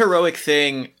most heroic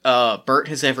thing Bert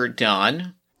has ever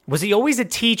done. Was he always a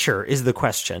teacher is the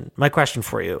question. My question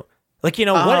for you. Like, you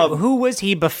know, who was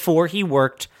he before he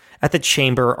worked at the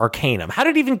Chamber Arcanum? How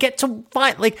did he even get to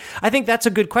find, like, I think that's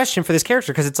a good question for this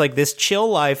character, because it's like this chill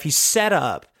life he's set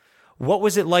up. What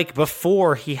was it like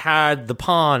before he had the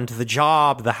pond, the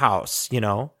job, the house, you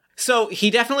know? So he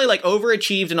definitely like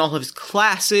overachieved in all of his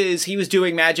classes. He was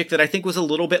doing magic that I think was a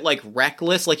little bit like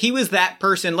reckless. Like he was that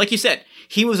person, like you said,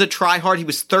 he was a tryhard. He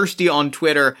was thirsty on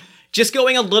Twitter, just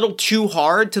going a little too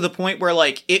hard to the point where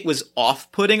like it was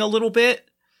off-putting a little bit.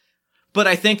 But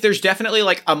I think there's definitely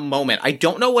like a moment. I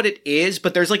don't know what it is,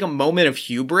 but there's like a moment of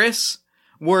hubris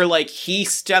where like he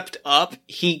stepped up,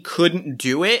 he couldn't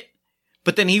do it,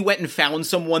 but then he went and found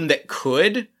someone that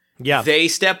could. Yeah. They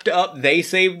stepped up, they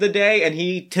saved the day, and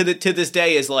he to this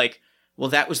day is like, well,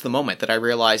 that was the moment that I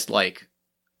realized like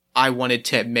I wanted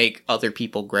to make other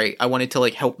people great. I wanted to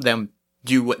like help them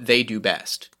do what they do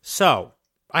best. So,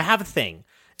 I have a thing.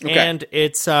 Okay. And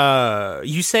it's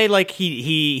you say like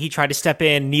he tried to step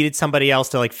in, needed somebody else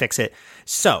to like fix it.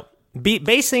 So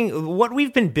basing what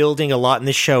we've been building a lot in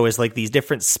this show is like these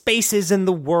different spaces in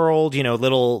the world, you know,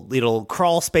 little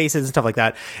crawl spaces and stuff like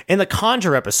that. In the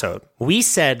Conjure episode, we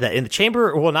said that in the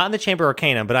Chamber, well, not in the Chamber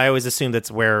Arcanum, but I always assume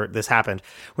that's where this happened.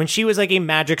 When she was like a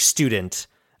magic student,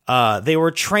 they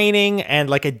were training and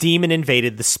like a demon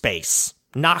invaded the space,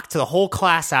 knocked the whole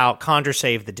class out. Conjure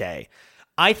saved the day.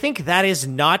 I think that is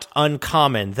not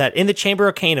uncommon, that in the Chamber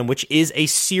Arcanum, which is a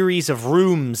series of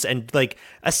rooms and like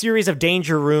a series of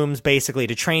danger rooms basically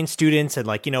to train students, and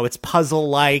like, you know, it's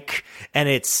puzzle-like and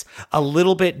it's a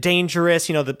little bit dangerous.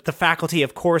 You know, the faculty,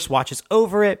 of course, watches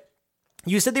over it.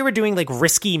 You said they were doing like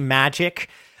risky magic.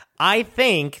 I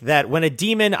think that when a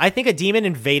demon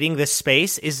invading this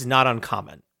space is not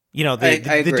uncommon. You know,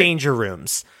 the danger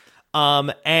rooms.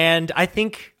 And I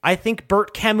think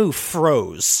Bert Camus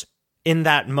froze in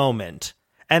that moment.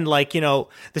 And like, you know,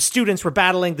 the students were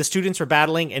battling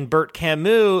and Bert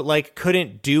Camus like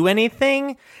couldn't do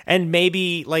anything, and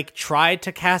maybe like tried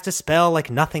to cast a spell,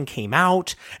 like nothing came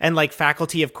out, and like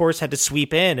faculty of course had to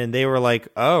sweep in, and they were like,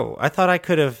 oh, I thought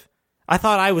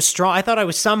I was strong, I thought I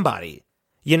was somebody,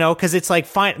 you know, because it's like,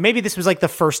 fine, maybe this was like the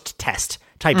first test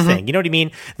type thing, you know what I mean?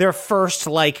 Their first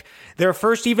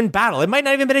even battle. It might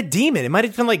not even been a demon. It might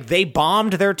have been like they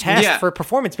bombed their test for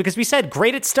performance, because we said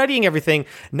great at studying everything,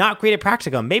 not great at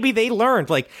practicum. Maybe they learned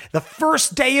like the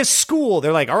first day of school,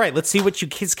 they're like, all right, let's see what you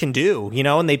kids can do, you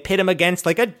know, and they pit him against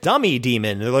like a dummy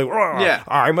demon. They're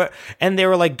like, and they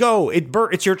were like, go,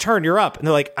 Bert, it's your turn, you're up. And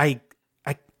they're like, I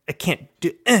can't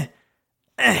do,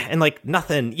 and like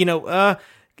nothing, you know,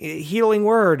 healing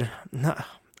word,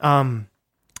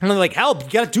 and they're like, help, you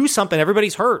gotta do something.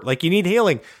 Everybody's hurt. Like, you need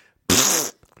healing.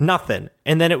 Nothing.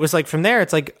 And then it was like, from there,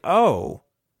 it's like, oh,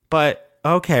 but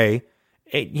okay.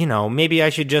 You know, maybe I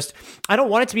should just, I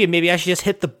don't want it to be, maybe I should just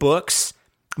hit the books.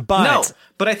 But no,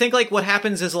 but I think like what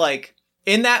happens is like,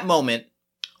 in that moment,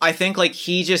 I think like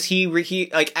he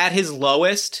like at his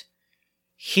lowest,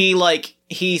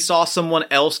 he saw someone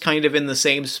else kind of in the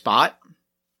same spot.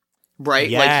 Right?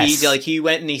 Yes. Like he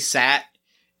went and he sat,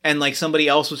 and like somebody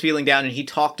else was feeling down, and he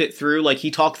talked it through. Like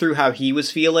he talked through how he was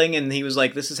feeling, and he was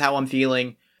like, this is how I'm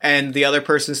feeling. And the other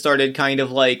person started kind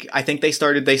of like, I think they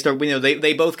started, you know,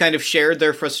 they both kind of shared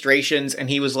their frustrations, and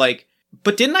he was like,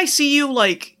 But didn't I see you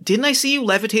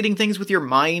levitating things with your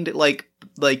mind, like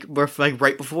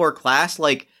right before class?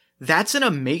 Like, that's an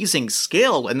amazing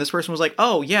skill. And this person was like,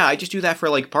 oh yeah, I just do that for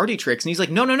like party tricks. And he's like,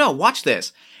 no, watch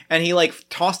this. And he like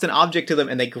tossed an object to them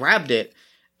and they grabbed it.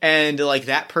 And like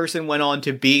that person went on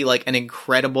to be like an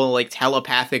incredible like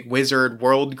telepathic wizard,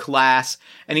 world class.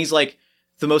 And he's like,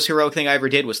 the most heroic thing I ever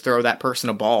did was throw that person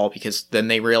a ball, because then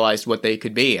they realized what they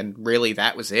could be. And really,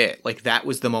 that was it. Like, that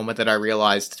was the moment that I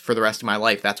realized for the rest of my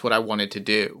life, that's what I wanted to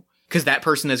do. Because that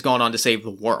person has gone on to save the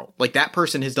world. Like, that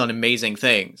person has done amazing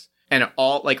things. And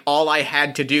all I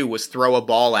had to do was throw a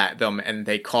ball at them, and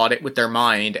they caught it with their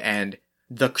mind, and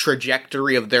the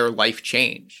trajectory of their life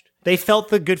changed. They felt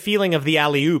the good feeling of the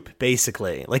alley-oop,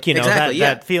 basically. Like, you know, Exactly,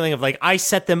 that feeling of like, I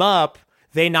set them up,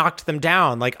 they knocked them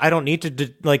down. Like, I don't need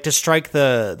to strike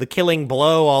the killing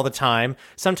blow all the time.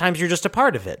 Sometimes you're just a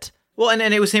part of it. Well, and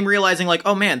it was him realizing, like,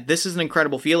 oh man, this is an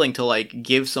incredible feeling to, like,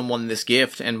 give someone this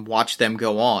gift and watch them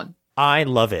go on. I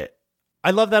love it.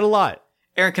 I love that a lot.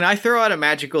 Aaron, can I throw out a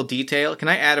magical detail? Can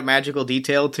I add a magical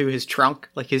detail to his trunk?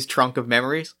 Like, his trunk of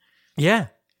memories? Yeah.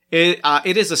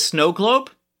 It is a snow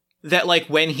globe that, like,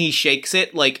 when he shakes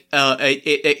it, like,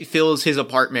 it fills his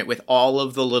apartment with all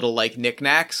of the little, like,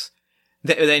 knickknacks.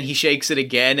 Then he shakes it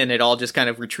again, and it all just kind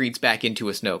of retreats back into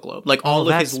a snow globe. Like, all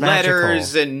of his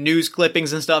letters and news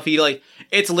clippings and stuff,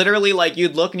 it's literally like,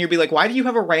 you'd look and you'd be like, why do you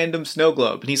have a random snow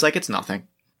globe? And he's like, it's nothing.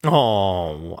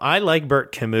 Oh, I like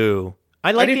Bert Camus.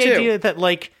 I like the idea that,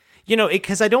 like, you know,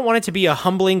 because I don't want it to be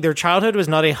their childhood was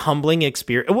not a humbling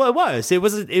experience. Well, it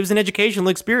was an educational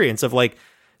experience of, like,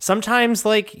 sometimes,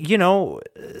 like, you know,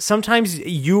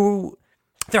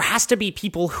 there has to be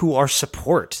people who are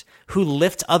support, who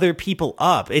lift other people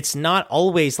up. It's not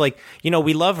always like, you know,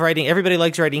 we love writing, everybody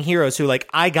likes writing heroes who like,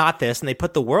 I got this, and they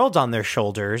put the world on their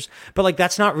shoulders, but like,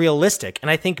 that's not realistic. And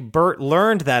I think Bert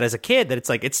learned that as a kid, that it's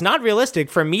like, it's not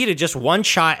realistic for me to just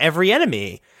one-shot every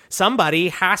enemy. Somebody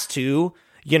has to,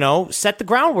 you know, set the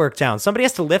groundwork down. Somebody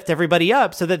has to lift everybody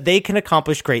up so that they can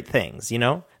accomplish great things, you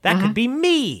know? That could be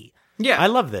me. Yeah. I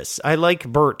love this. I like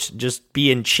Bert just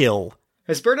being chill.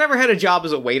 Has Bert ever had a job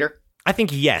as a waiter? I think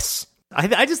yes.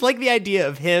 I just like the idea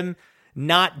of him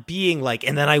not being like,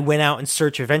 and then I went out in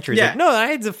search of adventures. Yeah. Like, no, I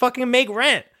had to fucking make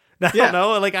rent. I don't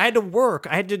know. Like, I had to work.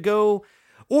 I had to go.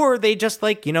 Or they just,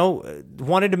 like, you know,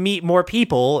 wanted to meet more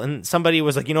people. And somebody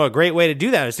was like, you know, a great way to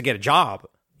do that is to get a job,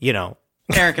 you know.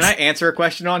 Aaron, can I answer a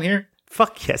question on here?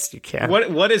 Fuck yes, you can.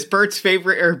 What is Bert's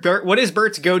favorite, or what is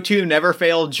Bert's go-to never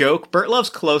fail joke? Bert loves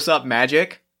close-up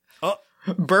magic. Oh.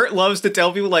 Bert loves to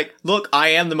tell people, like, look, I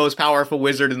am the most powerful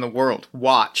wizard in the world.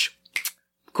 Watch.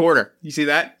 Quarter. You see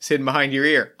that? It's hidden behind your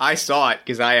ear. I saw it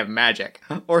because I have magic.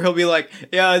 Or he'll be like,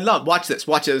 yeah, no, watch this.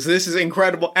 This is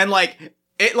incredible. And like,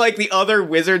 the other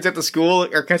wizards at the school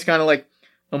are kind of like,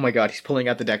 oh my god, he's pulling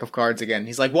out the deck of cards again.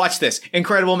 He's like, watch this.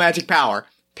 Incredible magic power.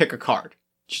 Pick a card.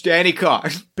 Just any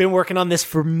card. Been working on this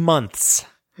for months.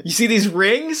 You see these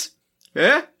rings?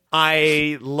 Yeah?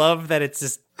 I love that it's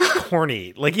just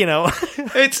corny. Like, you know.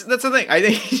 That's the thing. I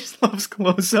think he just loves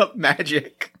close-up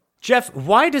magic. Jeff,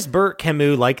 why does Bert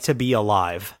Camus like to be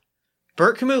alive?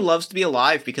 Bert Camus loves to be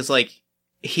alive because, like,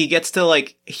 he gets to,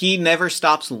 like, he never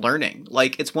stops learning.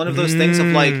 Like, it's one of those things of,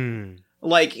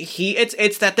 like,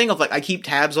 it's that thing of, like, I keep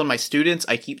tabs on my students,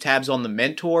 I keep tabs on the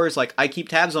mentors, like, I keep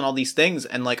tabs on all these things,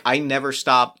 and, like, I never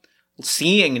stop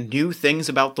seeing new things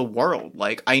about the world.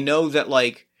 Like, I know that,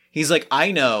 like, he's like,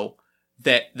 I know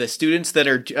that the students that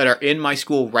are in my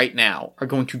school right now are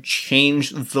going to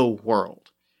change the world.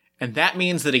 And that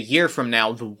means that a year from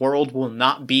now, the world will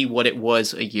not be what it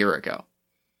was a year ago.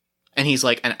 And he's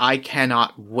like, and I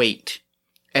cannot wait.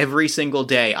 Every single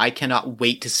day, I cannot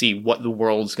wait to see what the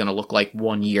world's going to look like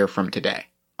 1 year from today.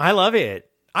 I love it.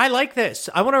 I like this.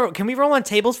 Can we roll on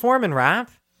tables for him and rap?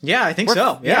 Yeah, I think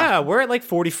so. Yeah, we're at like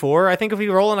 44. I think if we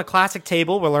roll on a classic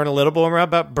table, we'll learn a little bit more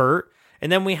about Bert.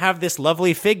 And then we have this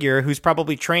lovely figure who's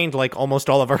probably trained like almost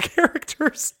all of our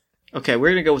characters. Okay, we're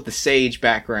gonna go with the sage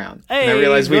background. Hey, and I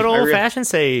realize good old-fashioned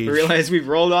sage. I realize we've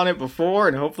rolled on it before,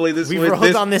 and hopefully we've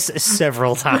rolled on this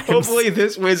several times. Hopefully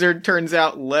this wizard turns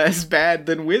out less bad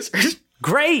than wizard.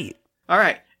 Great! All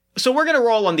right, so we're gonna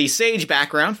roll on the sage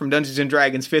background from Dungeons &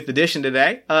 Dragons 5th edition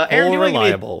today. Aaron,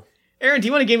 reliable. Aaron, do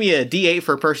you want to give me a D8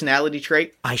 for personality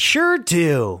trait? I sure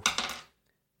do.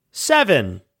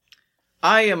 7.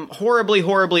 I am horribly,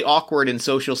 horribly awkward in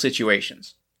social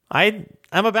situations. I'm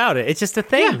about it. It's just a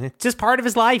thing. Yeah. It's just part of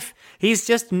his life. He's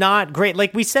just not great.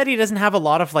 Like we said, he doesn't have a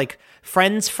lot of like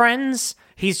friends.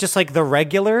 He's just like the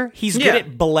regular. He's good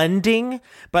at blending,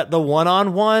 but the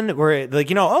one-on-one where like,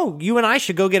 you know, oh, you and I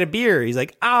should go get a beer. He's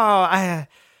like, oh,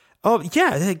 Oh,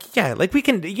 yeah, yeah. Like, we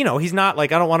can, he's not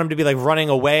like, I don't want him to be like running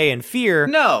away in fear.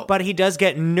 No. But he does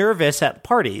get nervous at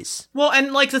parties. Well,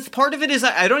 and like, the part of it is,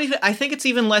 I think it's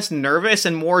even less nervous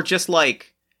and more just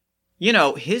like,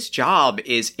 his job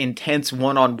is intense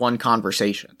one-on-one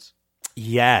conversations.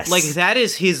 Yes. Like, that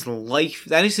is his life.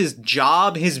 That is his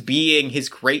job, his being, his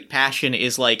great passion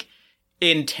is like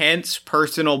intense,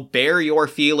 personal, bare your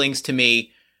feelings to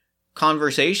me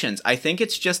conversations. I think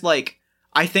it's just like,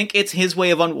 I think it's his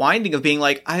way of unwinding, of being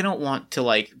like, I don't want to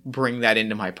like bring that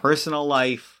into my personal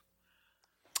life.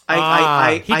 He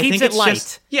keeps think it it's light.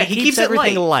 Just, yeah, he keeps keeps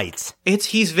everything it light.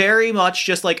 He's very much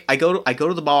just like, I go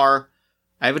to the bar,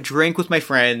 I have a drink with my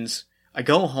friends, I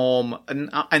go home, and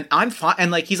I'm fine. And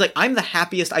like, he's like, I'm the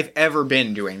happiest I've ever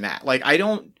been doing that. Like,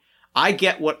 I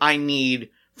get what I need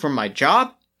from my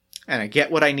job, and I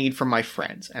get what I need from my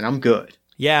friends, and I'm good.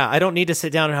 Yeah, I don't need to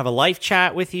sit down and have a life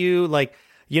chat with you. Like,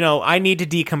 I need to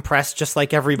decompress just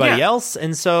like everybody else.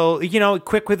 And so,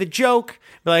 quick with a joke,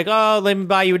 be like, oh, let me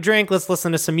buy you a drink. Let's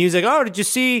listen to some music. Oh, did you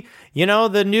see,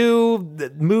 the new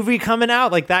movie coming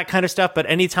out? Like that kind of stuff. But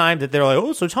anytime that they're like,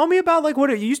 oh, so tell me about like what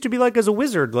it used to be like as a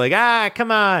wizard. Like,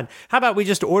 come on. How about we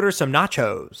just order some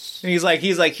nachos? And he's like,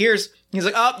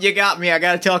 oh, you got me. I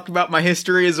got to talk about my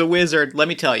history as a wizard. Let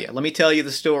me tell you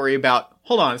the story about,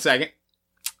 hold on a second.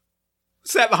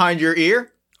 What's that behind your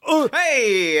ear?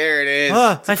 Hey, there it is.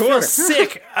 I feel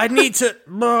sick. I need to.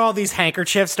 All these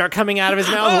handkerchiefs start coming out of his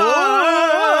mouth.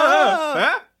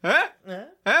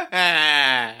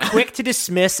 Quick to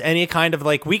dismiss any kind of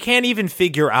like, we can't even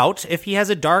figure out if he has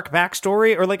a dark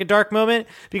backstory or like a dark moment,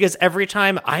 because every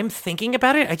time I'm thinking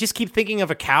about it, I just keep thinking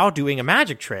of a cow doing a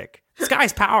magic trick. This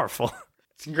guy's powerful.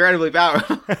 It's incredibly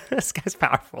powerful. This guy's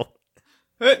powerful.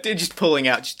 Just pulling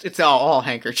out, it's all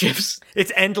handkerchiefs.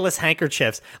 It's endless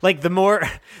handkerchiefs. Like the more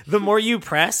you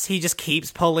press, he just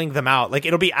keeps pulling them out. Like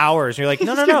it'll be hours. And you're like,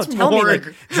 no, tell me. Like,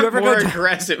 did you ever go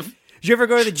aggressive? Did you ever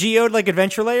go to the Geode like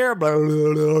adventure layer? But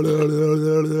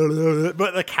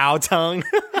the cow tongue.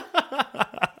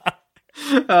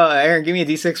 Aaron, give me a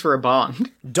D6 for a bond.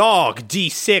 Dog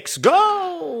D6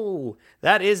 go.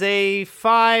 That is a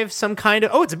 5. Some kind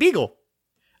of. Oh, it's a beagle.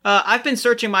 I've been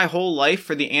searching my whole life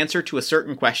for the answer to a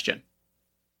certain question.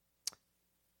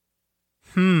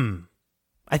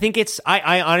 I think it's,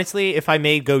 I honestly, if I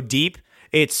may go deep,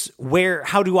 it's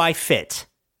how do I fit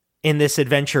in this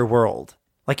adventure world?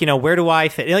 Like, where do I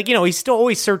fit? Like, he's still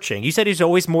always searching. You said he's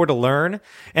always more to learn.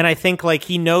 And I think like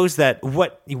he knows that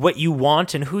what you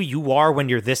want and who you are when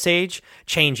you're this age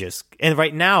changes. And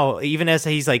right now, even as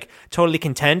he's like totally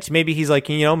content, maybe he's like,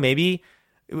 maybe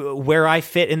where I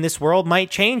fit in this world might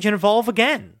change and evolve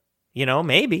again.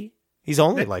 Maybe. He's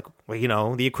only like,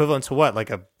 the equivalent to what?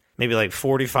 Like maybe like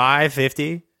 45,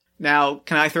 50? Now,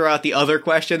 can I throw out the other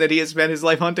question that he has spent his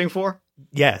life hunting for?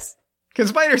 Yes. Can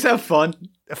spiders have fun?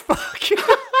 Fuck.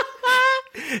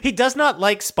 He does not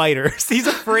like spiders. He's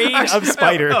afraid of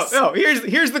spiders. Oh,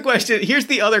 here's the question. Here's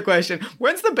the other question.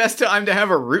 When's the best time to have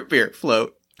a root beer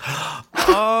float?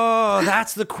 Oh,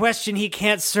 that's the question he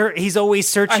can't he's always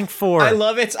searching for. I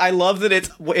love it. I love that it's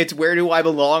where do I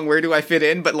belong? Where do I fit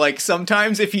in? But like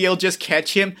sometimes if you'll just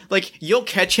catch him, like you'll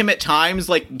catch him at times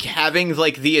like having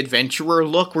like the adventurer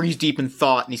look where he's deep in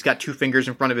thought and he's got 2 fingers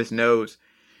in front of his nose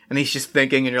and he's just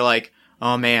thinking and you're like,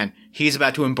 oh man, he's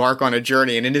about to embark on a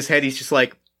journey. And in his head, he's just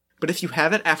like, but if you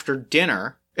have it after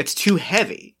dinner, it's too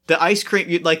heavy. The ice cream,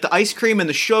 the ice cream and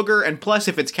the sugar, and plus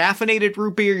if it's caffeinated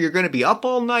root beer, you're going to be up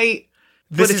all night.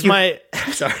 This is my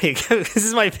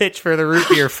pitch for the root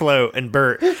beer float and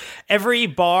Bert. Every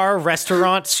bar,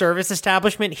 restaurant, service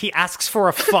establishment, he asks for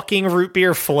a fucking root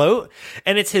beer float,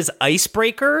 and it's his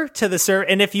icebreaker to the serve.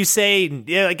 And if you say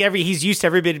he's used to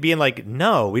everybody being like,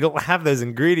 no, we don't have those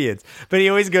ingredients, but he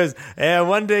always goes, yeah,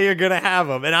 one day you're gonna have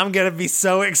them, and I'm gonna be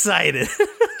so excited.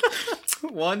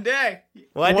 One day.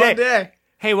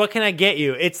 Hey, what can I get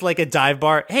you? It's like a dive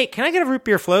bar. Hey, can I get a root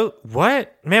beer float?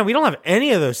 What? Man, we don't have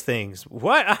any of those things.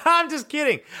 What? I'm just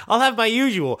kidding. I'll have my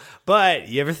usual. But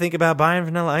you ever think about buying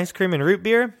vanilla ice cream and root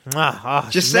beer?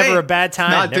 Just never a bad time.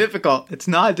 It's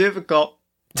not difficult.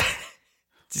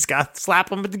 Just got to slap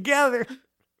them together.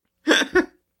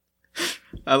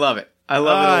 I love it. I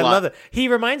love it a lot. I love it. He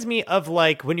reminds me of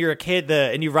like when you're a kid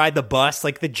and you ride the bus,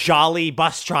 like the jolly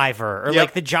bus driver or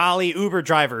like the jolly Uber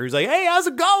driver who's like, hey, how's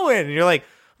it going? And you're like,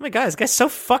 oh my God, this guy's so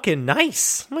fucking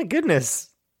nice. Oh my goodness.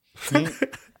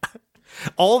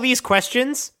 All these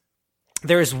questions,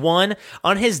 there's one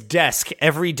on his desk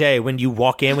every day when you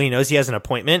walk in, when he knows he has an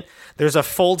appointment. There's a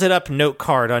folded up note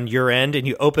card on your end and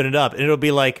you open it up and it'll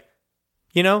be like,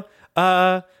 I'm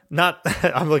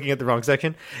looking at the wrong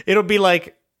section. It'll be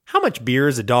like, how much beer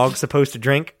is a dog supposed to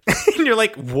drink? And you're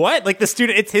like, what? Like the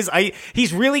student,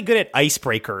 he's really good at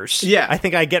icebreakers. Yeah. I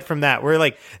think I get from that. Where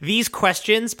like these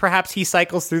questions, perhaps he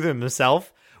cycles through them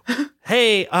himself.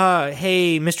 Hey,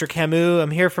 Mr. Camus,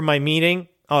 I'm here for my meeting.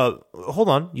 Hold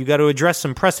on. You got to address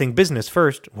some pressing business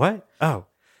first. What? Oh.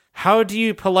 How do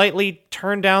you politely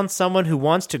turn down someone who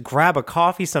wants to grab a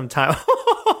coffee sometime?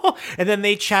 And then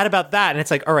they chat about that. And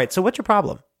it's like, all right, so what's your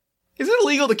problem? Is it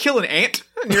illegal to kill an ant?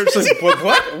 And you're just like,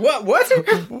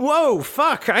 what? Whoa,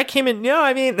 fuck. I came in. No,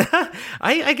 I mean,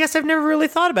 I guess I've never really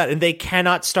thought about it. And they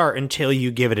cannot start until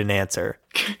you give it an answer.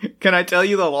 Can I tell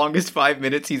you the longest 5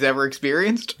 minutes he's ever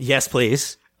experienced? Yes,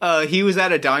 please. He was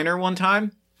at a diner one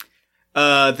time.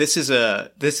 This is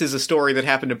a story that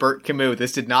happened to Bert Camus.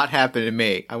 This did not happen to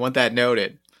me. I want that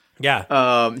noted.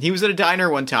 Yeah. He was at a diner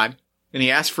one time, and he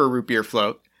asked for a root beer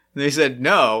float. And they said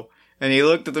no. And he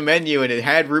looked at the menu, and it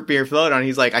had root beer float on.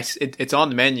 He's like, it's on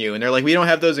the menu. And they're like, we don't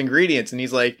have those ingredients. And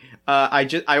he's like,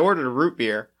 I ordered a root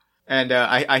beer. And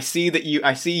I see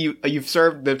you've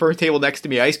served the first table next to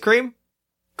me ice cream.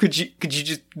 Could you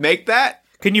just make that?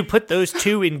 Can you put those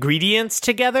two ingredients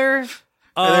together?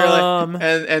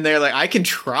 And they're like, I can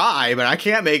try, but I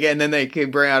can't make it. And then they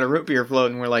could bring out a root beer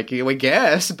float, and we're like, we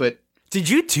guess, but did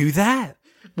you do that?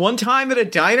 One time at a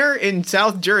diner in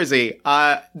South Jersey,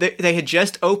 they had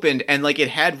just opened, and like it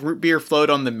had root beer float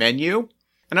on the menu.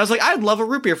 And I was like, I'd love a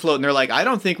root beer float. And they're like, I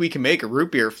don't think we can make a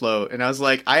root beer float. And I was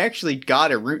like, I actually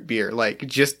got a root beer, like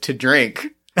just to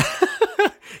drink.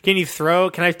 Can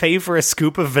I pay you for a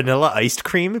scoop of vanilla iced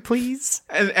cream, please?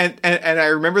 And I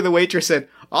remember the waitress said,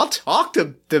 I'll talk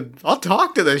to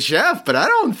the chef, but I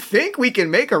don't think we can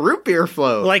make a root beer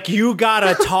float. Like, you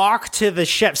gotta talk to the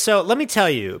chef. So let me tell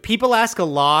you, people ask a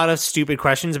lot of stupid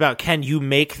questions about, can you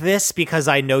make this? Because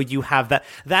I know you have that.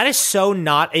 That is so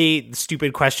not a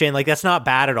stupid question. Like, that's not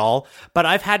bad at all. But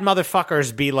I've had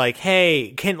motherfuckers be like,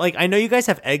 hey, I know you guys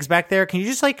have eggs back there. Can you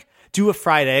just like do a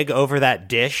fried egg over that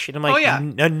dish? And I'm like,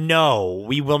 no,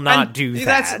 we will not do that.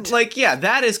 That's like,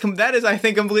 that is I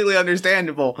think completely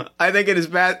understandable. I think it is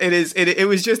bad. It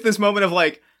was just this moment of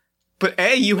like, but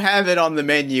A, you have it on the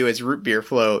menu as root beer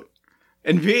float,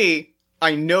 and B,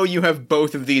 I know you have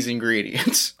both of these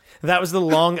ingredients. That was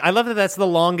I love that that's the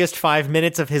longest 5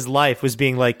 minutes of his life, was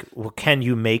being like, well, can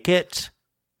you make it?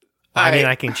 I mean,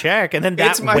 I can check. And then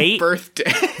that it's my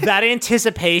birthday. That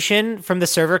anticipation from the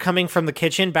server coming from the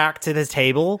kitchen back to the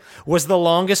table was the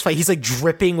longest fight. He's like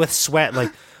dripping with sweat.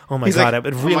 Like, oh my God, it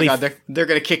would really. Oh my God, they're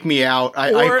going to kick me out.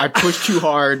 I pushed too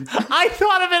hard. I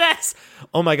thought of it as,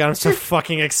 oh my God, I'm so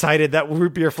fucking excited. That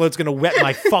root beer float's going to wet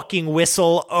my fucking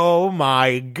whistle. Oh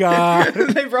my God.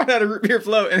 They brought out a root beer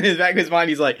float, and in the back of his mind,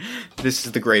 he's like, this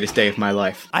is the greatest day of my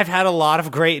life. I've had a lot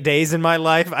of great days in my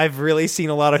life. I've really seen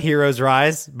a lot of heroes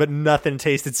rise, but nothing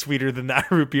tasted sweeter than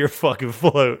that root beer fucking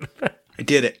float. I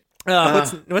did it.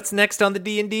 What's next on the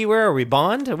D&D? Where are we?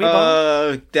 Bond? Are we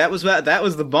Bond? That was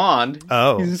the Bond.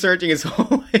 Oh, he's searching his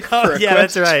whole life for a yeah,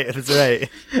 question. That's right.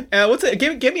 What's it?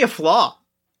 Give me a flaw.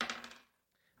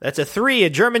 That's a 3, a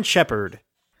German Shepherd.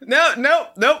 No.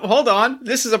 Hold on.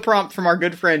 This is a prompt from our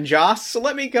good friend Joss. So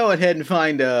let me go ahead and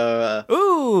find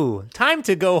Ooh, time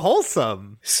to go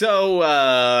wholesome. So,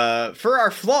 for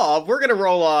our flaw, we're gonna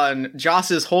roll on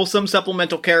Joss's wholesome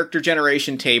supplemental character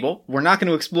generation table. We're not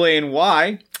gonna explain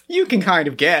why. You can kind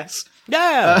of guess.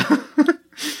 Yeah.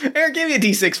 Eric, give me a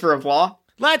D6 for a flaw.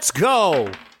 Let's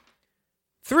go.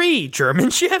 3, German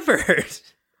Shepherd.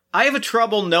 I have a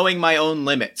trouble knowing my own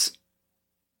limits.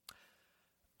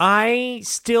 I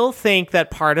still think that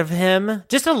part of him,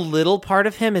 just a little part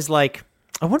of him, is like,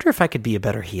 I wonder if I could be a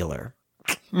better healer.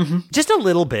 Mm-hmm. Just a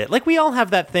little bit. Like, we all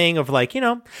have that thing of like, you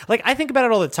know, like I think about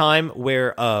it all the time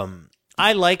where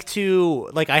I like to,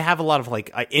 like, I have a lot of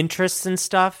like interests and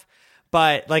stuff,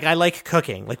 but like I like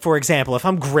cooking. Like, for example, if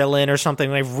I'm grilling or something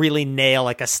and I really nail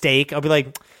like a steak, I'll be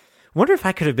like, wonder if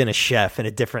I could have been a chef in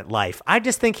a different life. I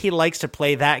just think he likes to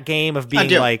play that game of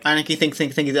being like, I think he think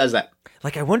he does that.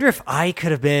 Like, I wonder if I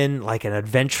could have been, like, an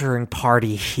adventuring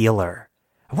party healer.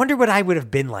 I wonder what I would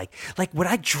have been like. Like, would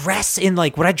I dress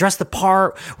the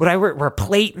part? Would I wear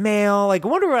plate mail? Like, I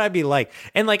wonder what I'd be like.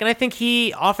 And, like, and I think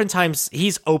he's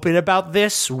open about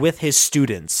this with his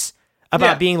students.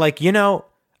 About being like, you know,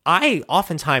 I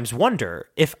oftentimes wonder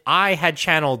if I had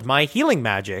channeled my healing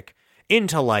magic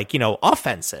into, like, you know,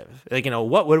 offensive. Like, you know,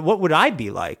 what would I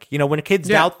be like? You know, when kids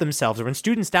doubt themselves or when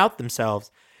students doubt themselves,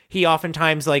 he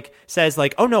oftentimes like says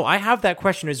like, oh no, I have that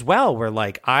question as well, where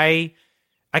like I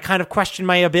kind of question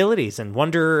my abilities and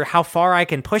wonder how far I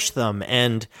can push them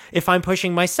and if I'm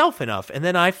pushing myself enough. And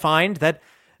then I find that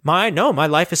my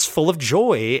life is full of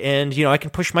joy and, you know, I can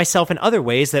push myself in other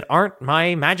ways that aren't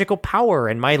my magical power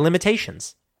and my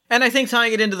limitations. And I think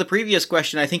tying it into the previous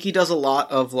question, I think he does a lot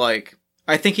of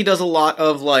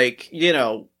you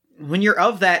know, when you're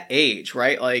of that age,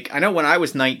 right? Like, I know when I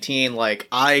was 19, like,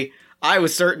 I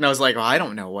was certain, I was like, oh,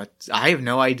 I have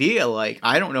no idea. Like,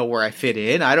 I don't know where I fit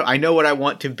in. I know what I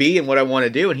want to be and what I want to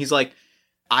do. And he's like,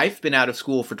 I've been out of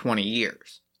school for 20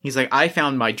 years. He's like, I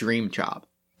found my dream job,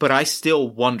 but I still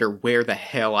wonder where the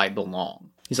hell I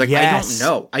belong. He's like, Yes.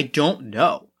 I don't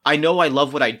know. I know I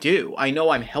love what I do. I know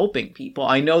I'm helping people.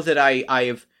 I know that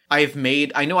I've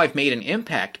made an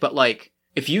impact, but like,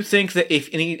 if you think that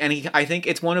I think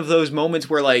it's one of those moments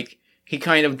where like, he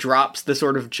kind of drops the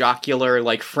sort of jocular,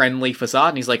 like, friendly facade,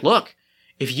 and he's like, look,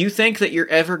 if you think that you're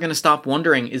ever gonna stop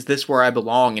wondering, is this where I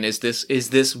belong, and is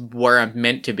this where I'm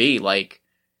meant to be, like,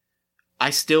 I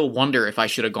still wonder if I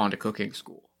should have gone to cooking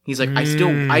school. He's like,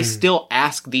 I still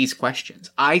ask these questions.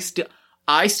 I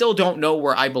still don't know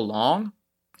where I belong,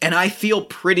 and I feel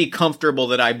pretty comfortable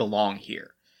that I belong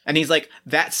here. And he's like,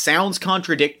 that sounds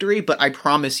contradictory, but I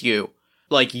promise you,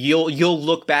 like, you'll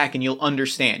look back and you'll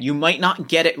understand. You might not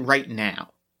get it right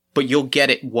now, but you'll get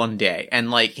it one day.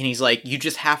 And he's like, you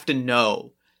just have to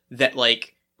know that,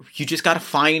 like, you just gotta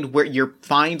find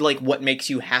like, what makes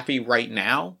you happy right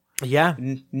now. Yeah.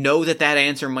 Know that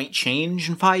answer might change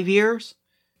in 5 years.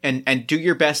 And do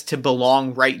your best to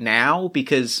belong right now,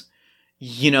 because,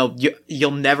 you know,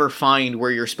 you'll never find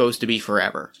where you're supposed to be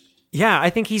forever. Yeah, I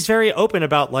think he's very open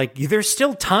about, like, there's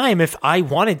still time if I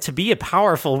wanted to be a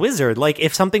powerful wizard. Like,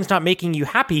 if something's not making you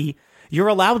happy, you're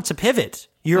allowed to pivot.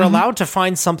 You're allowed to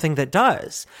find something that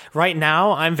does. Right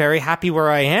now, I'm very happy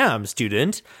where I am,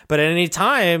 student. But at any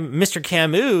time, Mr.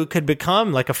 Camus could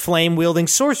become like a flame-wielding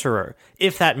sorcerer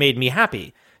if that made me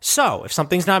happy. So, if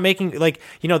something's not making, like,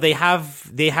 you know, they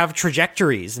have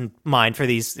trajectories in mind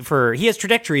he has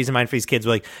trajectories in mind for these kids.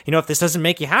 Like, you know, if this doesn't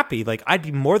make you happy, like, I'd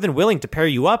be more than willing to pair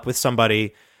you up with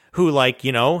somebody who, like,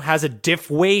 you know, has a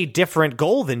way different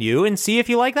goal than you, and see if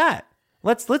you like that.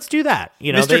 Let's do that.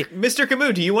 You know, Mr.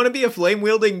 Camus, do you want to be a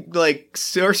flame-wielding, like,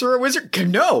 sorcerer wizard?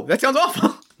 No, that sounds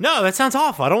awful. No, that sounds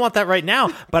awful. I don't want that right now,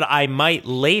 but I might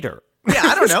later. Yeah,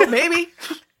 I don't know, maybe.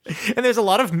 And there's a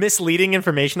lot of misleading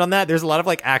information on that. There's a lot of,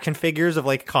 like, action figures of,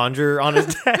 like, Conjure on his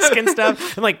desk and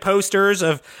stuff. And, like, posters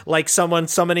of, like, someone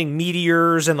summoning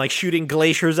meteors and, like, shooting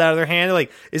glaciers out of their hand.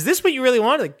 Like, is this what you really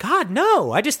want? Like, God,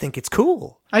 no. I just think it's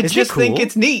cool. I just think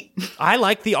it's neat. I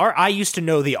like the art. I used to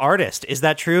know the artist. Is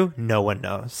that true? No one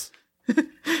knows.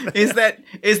 Is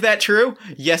that true?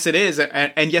 Yes, it is.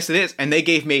 And yes, it is. And they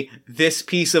gave me this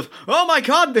piece of, oh my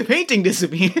God, the painting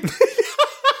disappeared.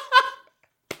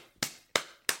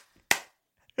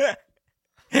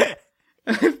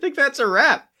 I think that's a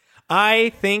wrap.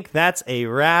 I think that's a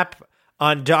wrap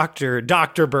on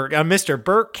Mr.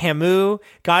 Bert Camus,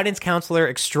 guidance counselor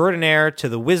extraordinaire to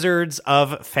the Wizards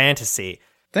of Fantasy.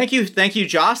 Thank you,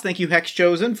 Joss. Thank you, Hex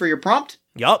Chosen, for your prompt.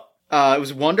 Yup. It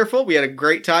was wonderful. We had a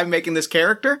great time making this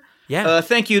character. Yeah.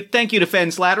 Thank you to Fen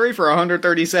Slattery for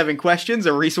 137 questions,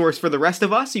 a resource for the rest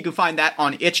of us. You can find that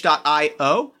on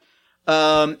itch.io.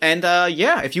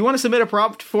 If you want to submit a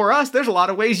prompt for us, there's a lot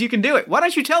of ways you can do it. Why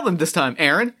don't you tell them this time,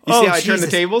 Aaron? You see how I turn the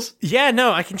tables? Yeah,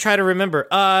 no, I can try to remember.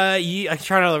 I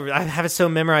have it so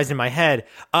memorized in my head.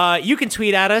 You can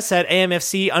tweet at us at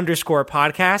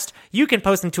AMFC_podcast. You can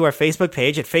post them to our Facebook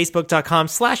page at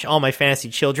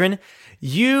facebook.com/allmyfantasychildren.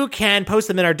 You can post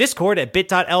them in our Discord at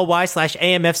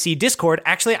bit.ly/AMFC Discord.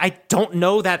 Actually, I don't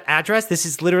know that address. This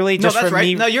is literally just from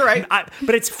me. No, you're right.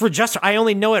 But it's I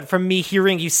only know it from me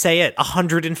hearing you say it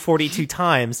 142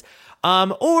 times.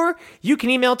 Or you can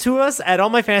email to us at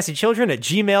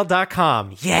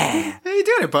allmyfantasychildren@gmail.com. Yeah. How you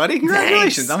doing, buddy?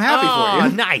 Congratulations. Thanks. I'm happy for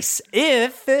you. Nice.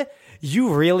 If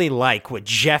you really like what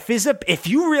if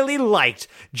you really liked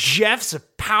Jeff's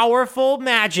powerful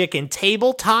magic and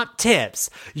tabletop tips,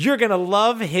 you're going to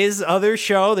love his other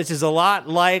show. This is a lot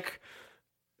like,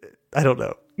 I don't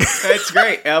know. It's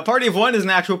great. Party of One is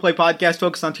an actual play podcast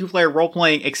focused on 2-player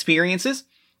role-playing experiences.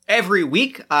 Every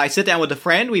week, I sit down with a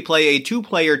friend. We play a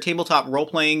 2-player tabletop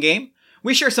role-playing game.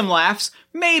 We share some laughs,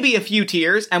 maybe a few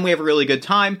tears, and we have a really good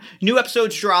time. New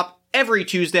episodes drop every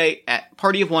Tuesday at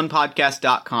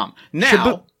partyofonepodcast.com.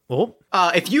 Now,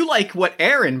 if you like what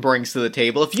Aaron brings to the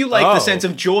table, if you like the sense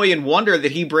of joy and wonder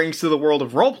that he brings to the world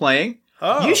of role-playing,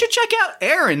 you should check out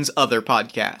Aaron's other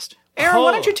podcast. Aaron,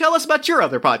 why don't you tell us about your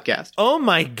other podcast? Oh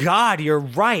my God, you're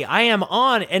right. I am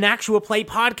on an actual play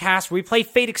podcast where we play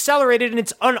Fate Accelerated, and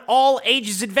it's an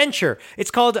all-ages adventure. It's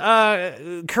called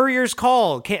Courier's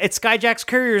Call. It's Skyjack's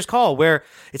Courier's Call, where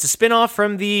it's a spinoff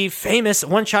from the famous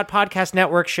one-shot podcast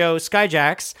network show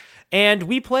Skyjacks. and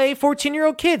we play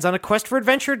 14-year-old kids on a quest for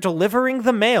adventure delivering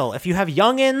the mail. If you have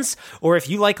youngins, or if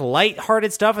you like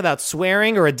lighthearted stuff without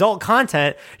swearing or adult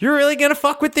content, you're really gonna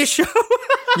fuck with this show.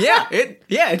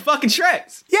 It fucking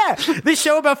shreds. Yeah, this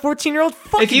show about 14-year-old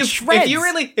fucking shreds.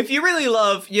 If you really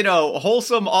love,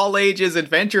 wholesome all ages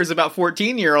adventures about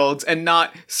 14-year-olds and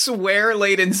not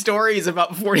swear-laden stories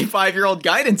about 45-year-old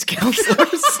guidance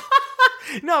counselors.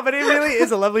 No, but it really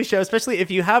is a lovely show, especially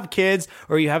if you have kids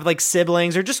or you have like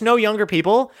siblings or just know younger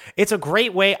people. It's a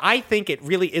great way. I think it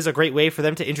really is a great way for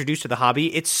them to introduce to the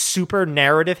hobby. It's super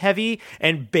narrative heavy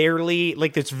and barely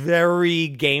like it's very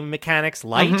game mechanics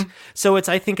light. So it's,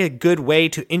 I think, a good way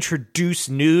to introduce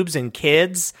noobs and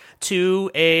kids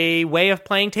to a way of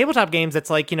playing tabletop games that's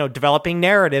like, developing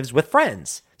narratives with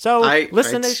friends. So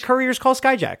listen to Couriers Call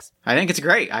Skyjacks. I think it's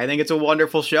great. I think it's a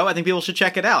wonderful show. I think people should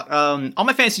check it out. All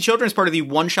My Fantasy Children is part of the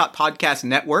One Shot Podcast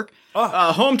Network,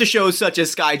 home to shows such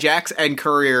as Skyjacks and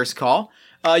Couriers Call.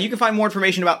 You can find more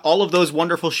information about all of those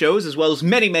wonderful shows, as well as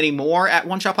many, many more at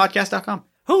oneshotpodcast.com.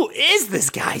 Who is this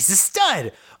guy? He's a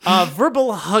stud.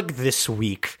 Verbal hug this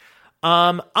week.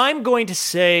 I'm going to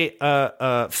say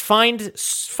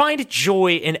find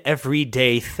joy in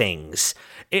everyday things.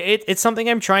 It's something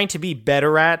I'm trying to be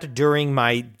better at during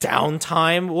my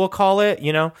downtime, we'll call it,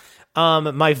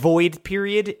 my void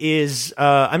period is,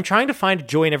 I'm trying to find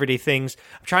joy in everyday things.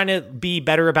 I'm trying to be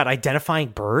better about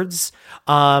identifying birds.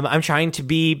 I'm trying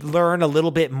to learn a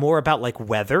little bit more about like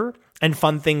weather and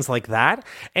fun things like that,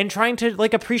 and trying to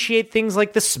like appreciate things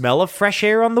like the smell of fresh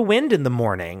air on the wind in the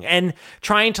morning, and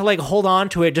trying to like hold on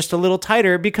to it just a little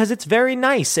tighter because it's very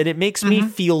nice and it makes me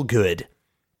feel good.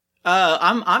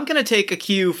 I'm gonna take a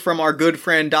cue from our good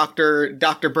friend Dr.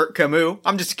 Bert Camus.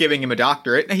 I'm just giving him a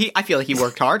doctorate. I feel like he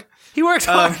worked hard. He worked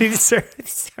hard. He's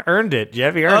earned it,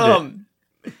 Jeff. He earned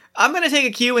it. I'm gonna take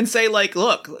a cue and say, like,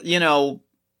 look, none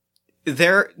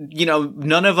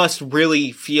of us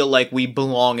really feel like we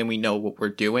belong and we know what we're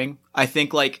doing. I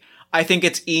think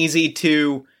it's easy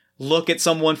to look at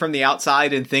someone from the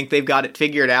outside and think they've got it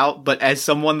figured out, but as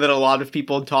someone that a lot of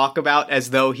people talk about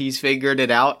as though he's figured it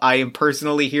out, I am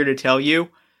personally here to tell you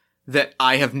that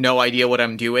I have no idea what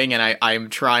I'm doing, and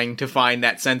I'm trying to find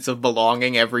that sense of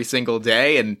belonging every single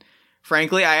day, and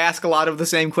frankly, I ask a lot of the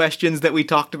same questions that we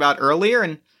talked about earlier,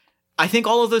 and I think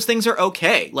all of those things are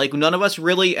okay. Like, none of us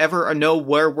really ever know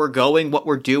where we're going, what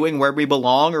we're doing, where we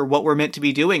belong, or what we're meant to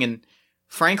be doing, and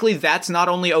frankly, that's not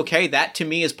only okay, that to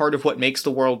me is part of what makes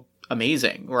the world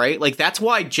amazing, right? Like, that's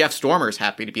why Jeff Stormer's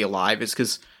happy to be alive, is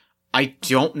because I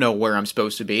don't know where I'm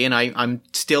supposed to be, and I'm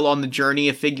still on the journey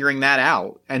of figuring that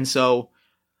out. And so,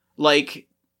 like,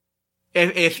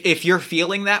 if you're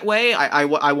feeling that way, I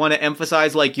want to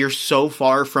emphasize, like, you're so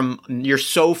far from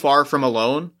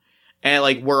alone, and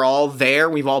like, we're all there,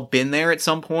 we've all been there at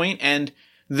some point, and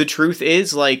the truth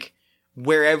is, like,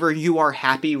 wherever you are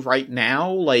happy right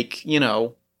now, like,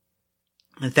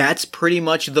 that's pretty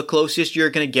much the closest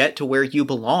you're going to get to where you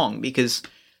belong, because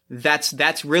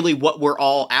that's really what we're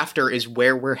all after, is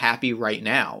where we're happy right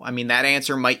now. I mean, that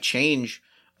answer might change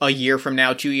a year from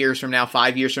now, 2 years from now,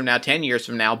 5 years from now, 10 years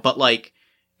from now. But like,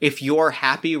 if you're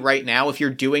happy right now, if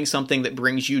you're doing something that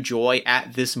brings you joy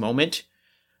at this moment,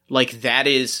 like, that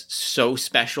is so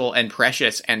special and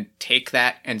precious, and take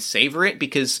that and savor it,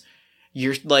 because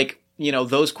you're like,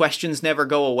 those questions never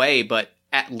go away, but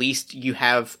at least you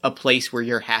have a place where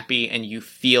you're happy and you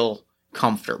feel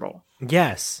comfortable.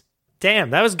 Yes. Damn,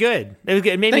 that was good.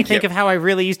 It made me think of how I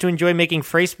really used to enjoy making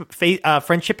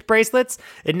friendship bracelets,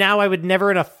 and now I would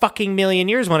never in a fucking million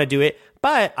years want to do it,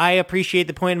 but I appreciate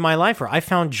the point in my life where I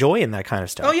found joy in that kind of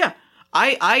stuff. Oh, yeah.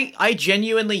 I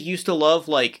genuinely used to love,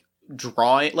 like,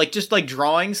 drawing, like, just, like,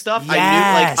 drawing stuff.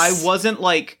 Yes.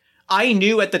 I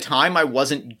knew at the time I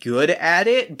wasn't good at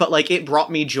it, but, like, it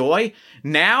brought me joy.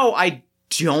 Now I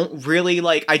don't really,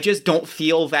 like, I just don't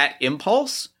feel that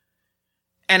impulse,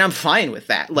 and I'm fine with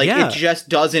that. Like, It just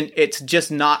doesn't, it's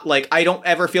just not, like, I don't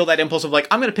ever feel that impulse of, like,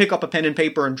 I'm gonna pick up a pen and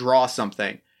paper and draw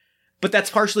something. But that's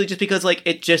partially just because, like,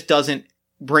 it just doesn't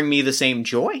bring me the same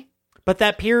joy. But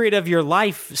that period of your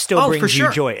life still brings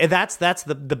you joy. That's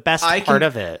the best part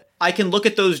of it. I can look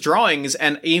at those drawings,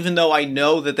 and even though I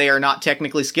know that they are not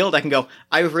technically skilled, I can go,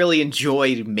 I really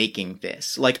enjoyed making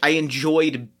this. Like, I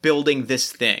enjoyed building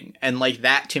this thing, and like,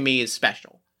 that to me is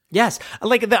special. Yes,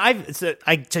 like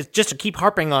just to keep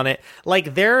harping on it,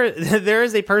 like there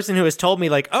is a person who has told me,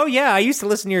 like, oh yeah, I used to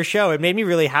listen to your show. It made me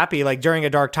really happy, like, during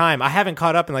a dark time. I haven't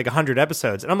caught up in like 100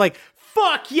 episodes, and I'm like,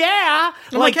 fuck yeah!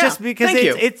 Like, just because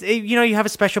it's you have a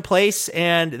special place,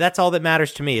 and that's all that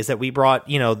matters to me, is that we brought,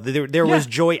 there was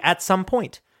joy at some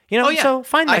point. So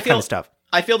find that kind of stuff.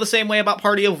 I feel the same way about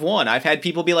Party of One. I've had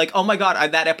people be like, oh my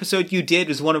god, that episode you did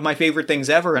is one of my favorite things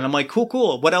ever. And I'm like,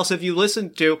 cool. What else have you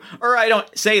listened to? Or I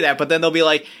don't say that, but then they'll be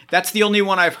like, that's the only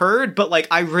one I've heard, but like,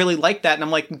 I really like that. And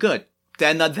I'm like, good.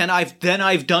 Then I've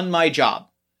done my job.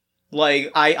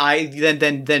 Like, then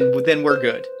we're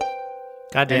good.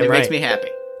 Goddamn and it right. makes me happy.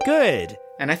 Good.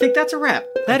 And I think that's a wrap.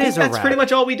 That's That's pretty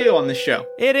much all we do on this show.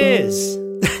 It is.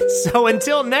 So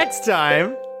until next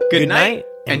time, Good night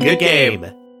and good game.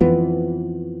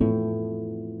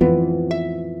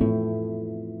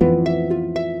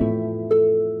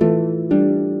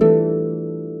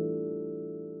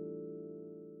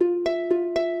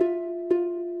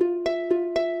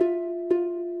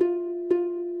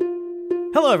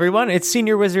 Hello, everyone. It's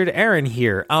Senior Wizard Aaron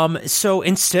here. So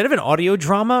instead of an audio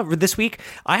drama this week,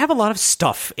 I have a lot of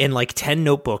stuff in like 10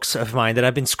 notebooks of mine that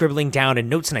I've been scribbling down and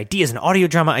notes and ideas and audio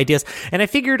drama ideas. And I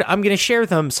figured I'm going to share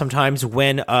them sometimes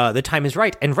when the time is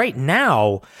right. And right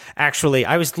now, actually,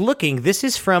 I was looking. This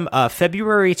is from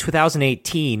February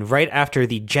 2018, right after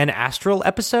the Jen Astral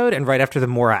episode and right after the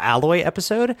Mora Alloy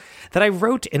episode that I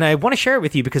wrote. And I want to share it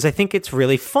with you because I think it's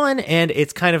really fun and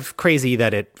it's kind of crazy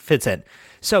that it fits in.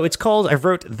 So it's called, I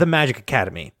wrote, The Magic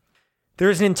Academy. There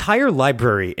is an entire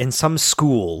library in some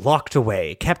school locked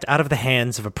away, kept out of the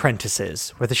hands of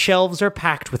apprentices, where the shelves are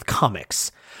packed with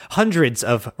comics. Hundreds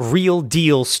of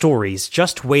real-deal stories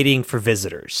just waiting for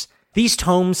visitors. These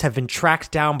tomes have been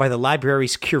tracked down by the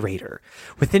library's curator.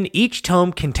 Within each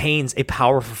tome contains a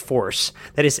powerful force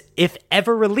that is, if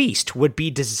ever released, would be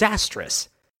disastrous.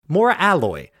 Mora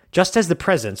Alloy, just as the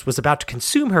presence was about to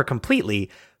consume her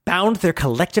completely, bound their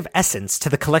collective essence to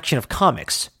the collection of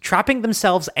comics, trapping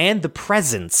themselves and the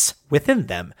presence within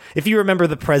them. If you remember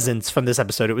the presence from this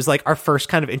episode, it was like our first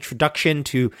kind of introduction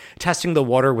to testing the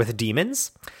water with demons.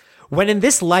 When in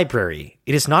this library,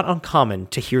 it is not uncommon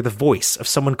to hear the voice of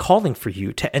someone calling for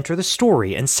you to enter the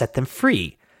story and set them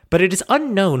free, but it is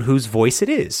unknown whose voice it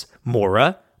is,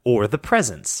 Mora or the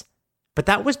presence. But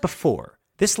that was before.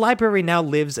 This library now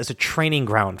lives as a training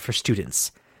ground for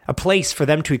students. A place for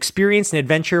them to experience an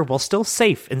adventure while still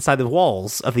safe inside the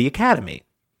walls of the academy.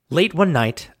 Late one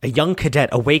night, a young cadet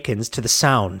awakens to the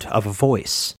sound of a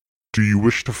voice. Do you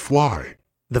wish to fly?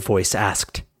 The voice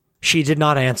asked. She did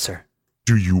not answer.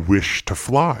 Do you wish to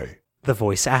fly? The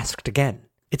voice asked again.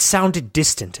 It sounded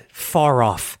distant, far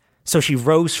off, so she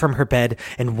rose from her bed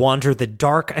and wandered the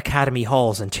dark academy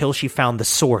halls until she found the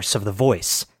source of the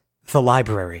voice, the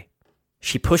library.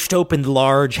 She pushed open the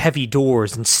large, heavy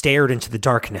doors and stared into the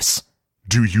darkness.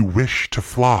 Do you wish to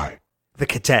fly? The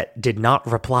cadet did not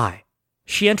reply.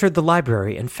 She entered the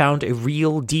library and found a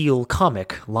real-deal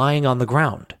comic lying on the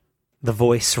ground. The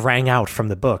voice rang out from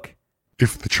the book.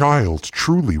 If the child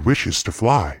truly wishes to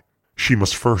fly, she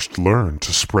must first learn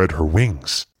to spread her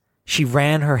wings. She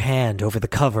ran her hand over the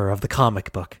cover of the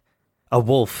comic book. A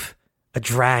wolf, a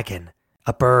dragon,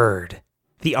 a bird.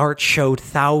 The art showed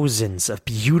thousands of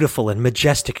beautiful and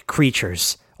majestic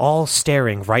creatures, all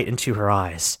staring right into her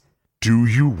eyes. Do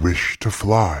you wish to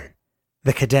fly?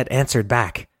 The cadet answered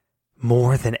back,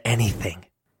 more than anything.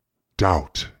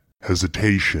 Doubt,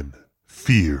 hesitation,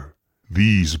 fear,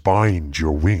 these bind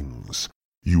your wings.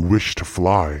 You wish to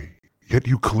fly, yet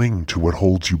you cling to what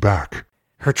holds you back.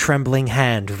 Her trembling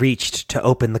hand reached to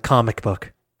open the comic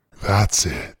book. That's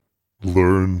it.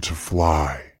 Learn to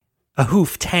fly. A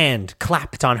hoofed hand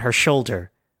clapped on her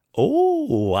shoulder.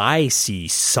 Oh, I see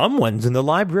someone's in the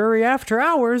library after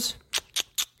hours.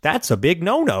 That's a big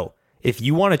no-no. If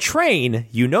you want to train,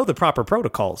 you know the proper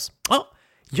protocols. Oh,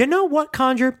 you know what,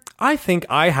 Conjure? I think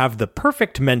I have the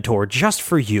perfect mentor just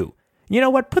for you. You know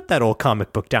what? Put that old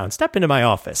comic book down. Step into my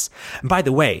office. By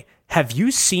the way, have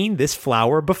you seen this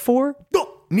flower before?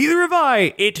 Oh, neither have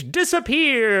I. It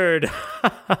disappeared.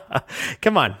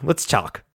 Come on, let's talk.